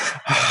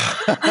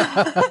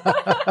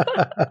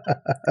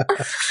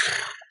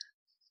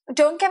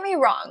 Don't get me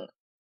wrong.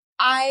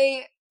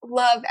 I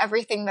love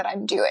everything that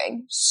I'm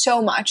doing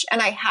so much,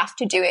 and I have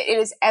to do it. It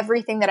is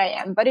everything that I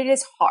am, but it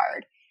is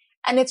hard.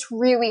 And it's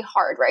really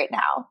hard right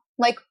now.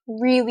 Like,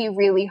 really,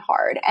 really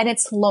hard. And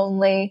it's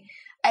lonely,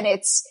 and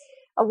it's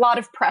a lot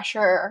of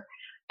pressure,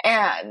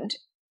 and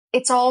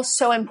it's all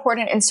so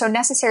important and so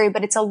necessary,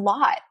 but it's a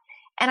lot.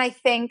 And I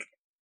think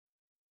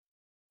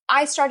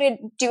I started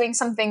doing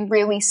something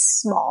really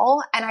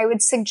small, and I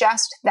would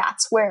suggest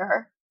that's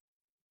where,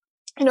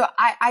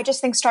 I just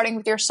think starting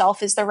with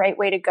yourself is the right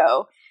way to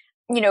go.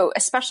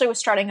 Especially with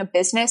starting a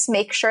business,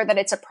 make sure that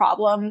it's a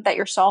problem that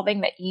you're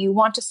solving that you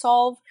want to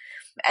solve,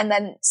 and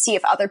then see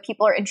if other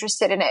people are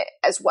interested in it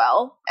as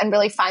well. And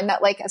really find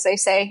that, like, as they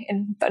say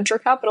in venture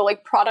capital,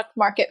 like product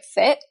market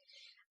fit,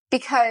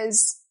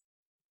 because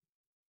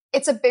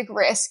it's a big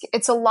risk.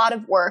 It's a lot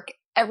of work.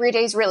 Every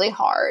day is really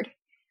hard.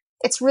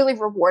 It's really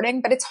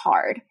rewarding, but it's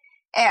hard.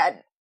 And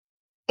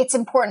it's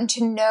important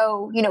to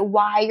know,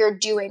 why you're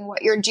doing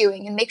what you're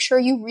doing, and make sure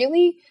you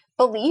really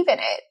believe in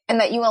it and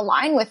that you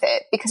align with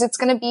it, because it's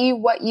going to be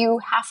what you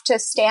have to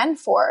stand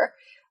for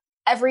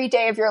every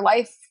day of your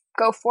life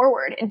go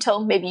forward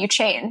until maybe you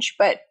change.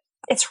 But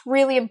it's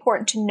really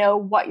important to know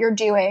what you're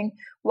doing,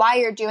 why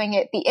you're doing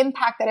it, the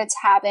impact that it's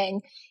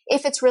having,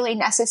 if it's really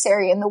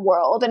necessary in the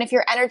world, and if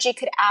your energy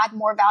could add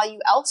more value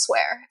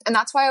elsewhere. And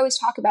that's why I always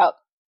talk about,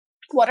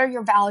 what are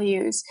your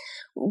values?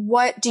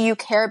 What do you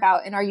care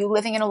about? And are you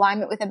living in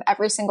alignment with them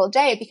every single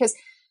day? Because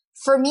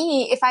for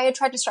me, if I had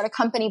tried to start a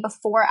company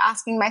before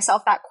asking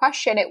myself that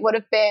question,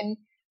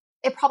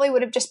 it probably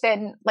would have just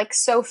been like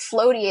so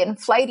floaty and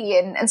flighty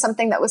and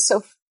something that was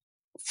so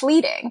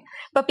fleeting.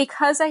 But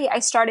because I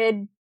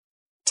started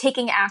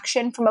taking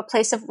action from a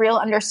place of real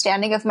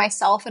understanding of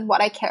myself and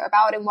what I care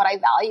about and what I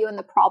value and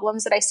the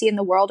problems that I see in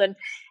the world and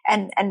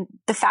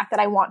the fact that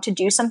I want to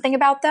do something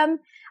about them,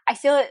 I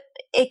feel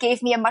it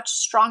gave me a much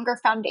stronger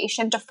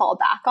foundation to fall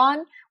back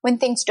on when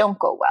things don't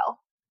go well.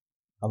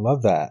 I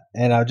love that.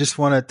 And I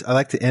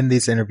like to end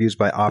these interviews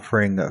by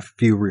offering a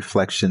few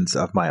reflections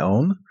of my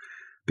own,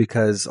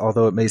 because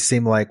although it may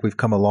seem like we've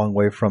come a long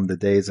way from the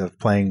days of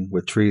playing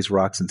with trees,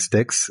 rocks, and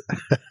sticks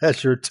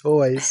as your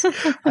toys,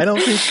 I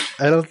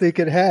don't think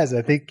it has.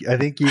 I think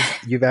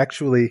you've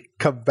actually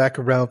come back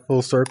around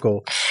full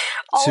circle.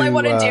 All I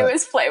want to do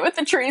is play with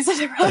the trees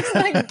and the rocks.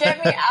 Like,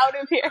 get me out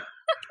of here.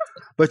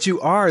 But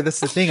you are. That's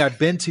the thing. I've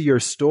been to your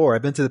store.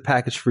 I've been to the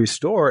package-free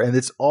store, and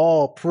it's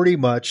all pretty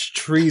much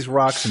trees,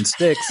 rocks, and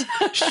sticks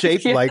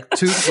shaped like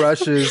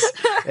toothbrushes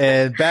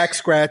and back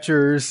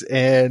scratchers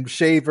and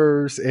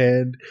shavers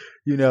and,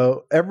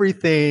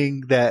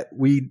 everything that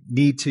we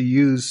need to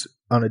use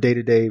on a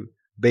day-to-day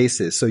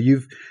basis. So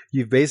you've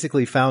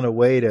basically found a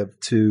way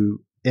to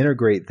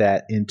integrate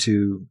that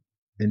into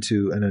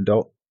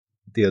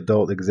the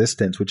adult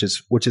existence,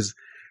 which is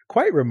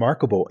quite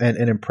remarkable and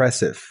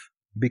impressive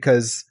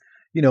because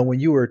when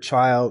you were a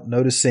child,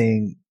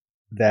 noticing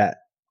that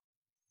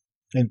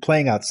and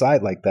playing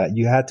outside like that,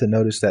 you had to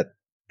notice that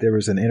there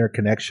was an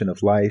interconnection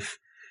of life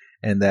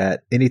and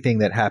that anything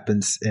that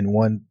happens in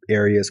one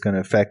area is going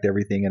to affect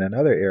everything in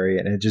another area.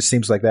 And it just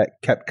seems like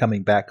that kept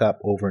coming back up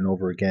over and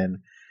over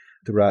again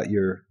throughout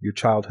your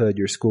childhood,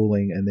 your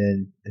schooling, and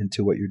then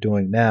into what you're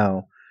doing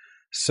now.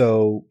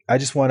 So I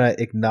just want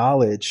to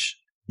acknowledge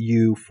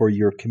you for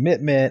your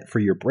commitment, for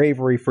your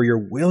bravery, for your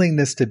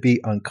willingness to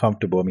be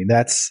uncomfortable. I mean,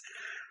 that's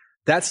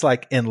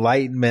like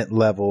enlightenment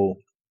level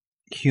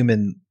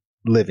human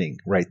living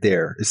right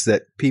there. It's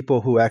that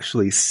people who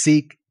actually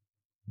seek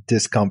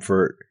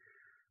discomfort,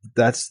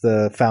 that's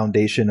the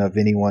foundation of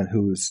anyone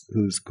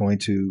who's going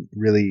to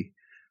really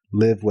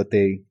live what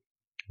they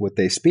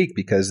speak,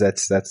 because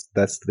that's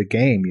the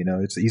game.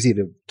 It's easy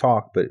to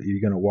talk, but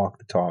you're going to walk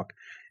the talk.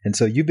 And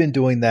so you've been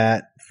doing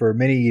that for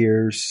many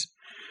years.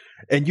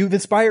 And you've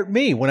inspired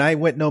me. When I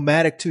went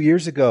nomadic 2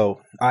 years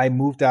ago, I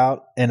moved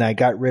out and I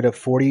got rid of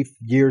 40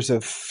 years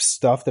of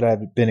stuff that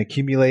I've been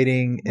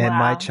accumulating. And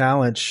my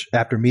challenge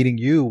after meeting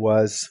you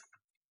was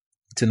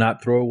to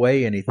not throw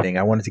away anything.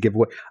 I wanted to give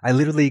away. I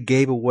literally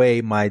gave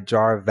away my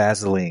jar of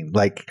Vaseline.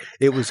 Like,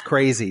 it was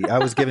crazy. I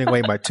was giving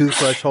away my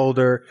toothbrush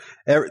holder,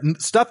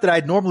 stuff that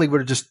I normally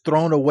would have just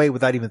thrown away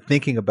without even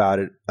thinking about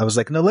it. I was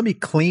like, no, let me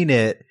clean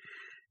it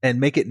and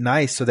make it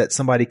nice so that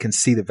somebody can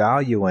see the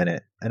value in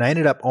it. And I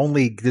ended up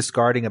only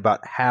discarding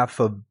about half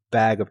a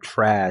bag of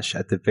trash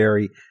at the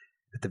very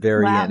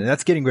end. And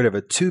that's getting rid of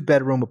a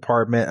 2-bedroom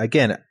apartment.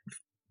 Again,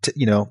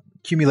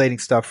 accumulating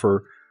stuff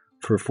for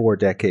 4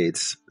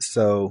 decades.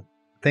 So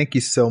thank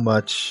you so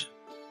much.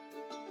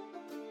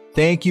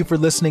 Thank you for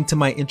listening to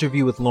my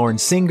interview with Lauren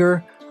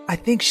Singer. I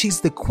think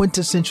she's the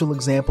quintessential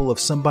example of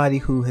somebody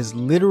who has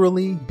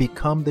literally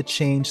become the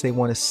change they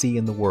want to see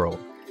in the world.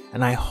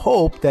 And I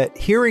hope that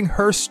hearing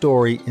her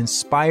story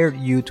inspired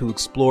you to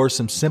explore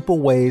some simple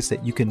ways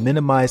that you can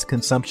minimize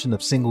consumption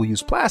of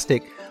single-use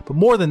plastic, but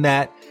more than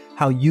that,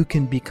 how you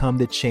can become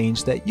the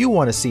change that you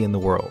want to see in the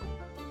world.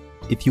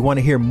 If you want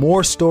to hear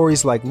more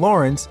stories like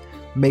Lauren's,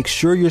 make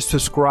sure you're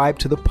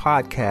subscribed to the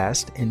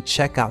podcast and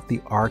check out the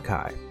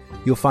archive.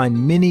 You'll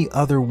find many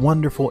other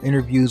wonderful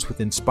interviews with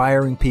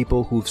inspiring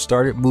people who've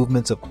started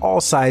movements of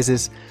all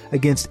sizes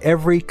against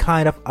every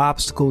kind of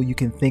obstacle you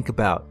can think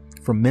about.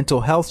 From mental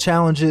health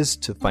challenges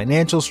to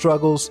financial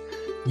struggles,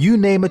 you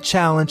name a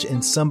challenge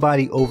and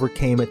somebody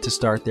overcame it to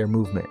start their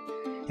movement.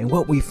 And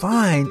what we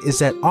find is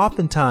that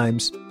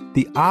oftentimes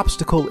the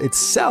obstacle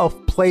itself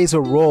plays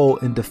a role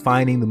in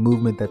defining the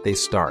movement that they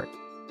start.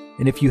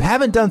 And if you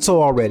haven't done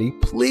so already,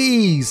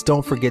 please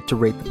don't forget to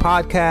rate the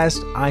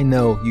podcast. I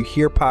know you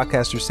hear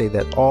podcasters say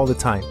that all the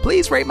time.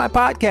 Please rate my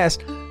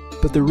podcast.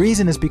 But the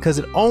reason is because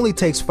it only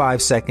takes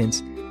 5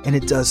 seconds. And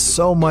it does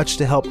so much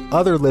to help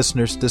other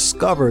listeners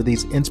discover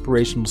these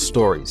inspirational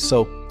stories.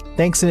 So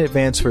thanks in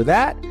advance for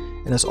that.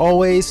 And as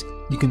always,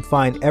 you can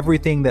find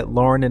everything that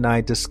Lauren and I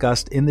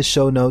discussed in the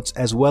show notes,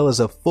 as well as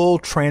a full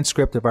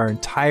transcript of our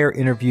entire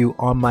interview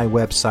on my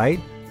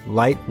website,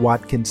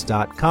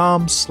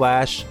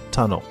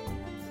 lightwatkins.com/tunnel.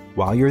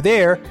 While you're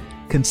there,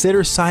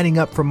 consider signing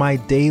up for my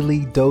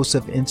daily dose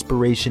of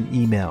inspiration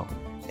email.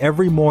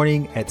 Every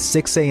morning at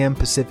 6 a.m.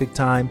 Pacific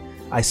time,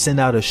 I send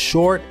out a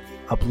short,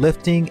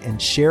 uplifting, and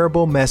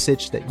shareable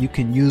message that you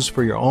can use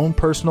for your own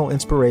personal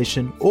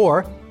inspiration,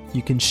 or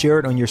you can share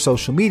it on your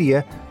social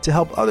media to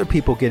help other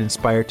people get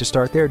inspired to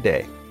start their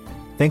day.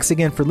 Thanks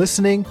again for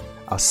listening.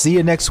 I'll see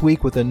you next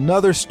week with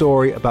another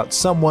story about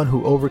someone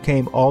who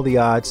overcame all the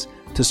odds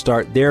to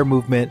start their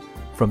movement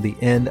from the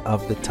end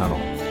of the tunnel.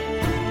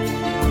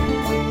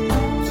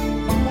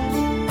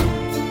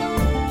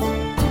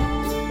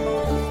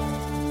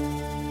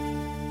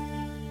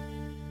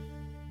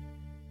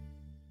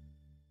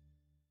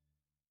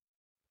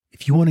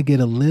 If you want to get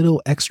a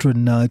little extra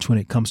nudge when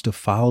it comes to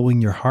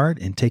following your heart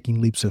and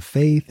taking leaps of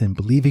faith and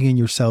believing in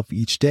yourself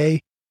each day,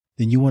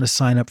 then you want to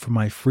sign up for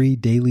my free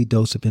daily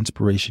dose of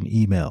inspiration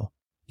email.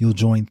 You'll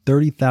join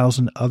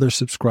 30,000 other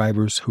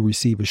subscribers who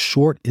receive a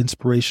short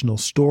inspirational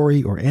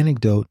story or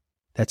anecdote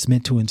that's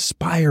meant to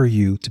inspire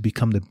you to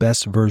become the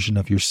best version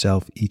of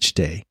yourself each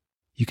day.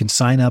 You can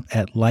sign up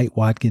at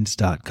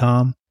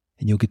lightwatkins.com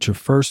and you'll get your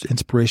first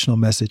inspirational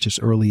message as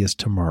early as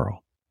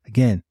tomorrow.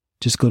 Again,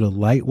 Just go to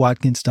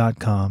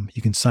lightwatkins.com.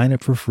 You can sign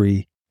up for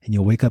free and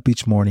you'll wake up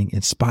each morning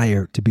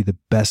inspired to be the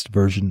best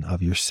version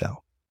of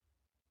yourself.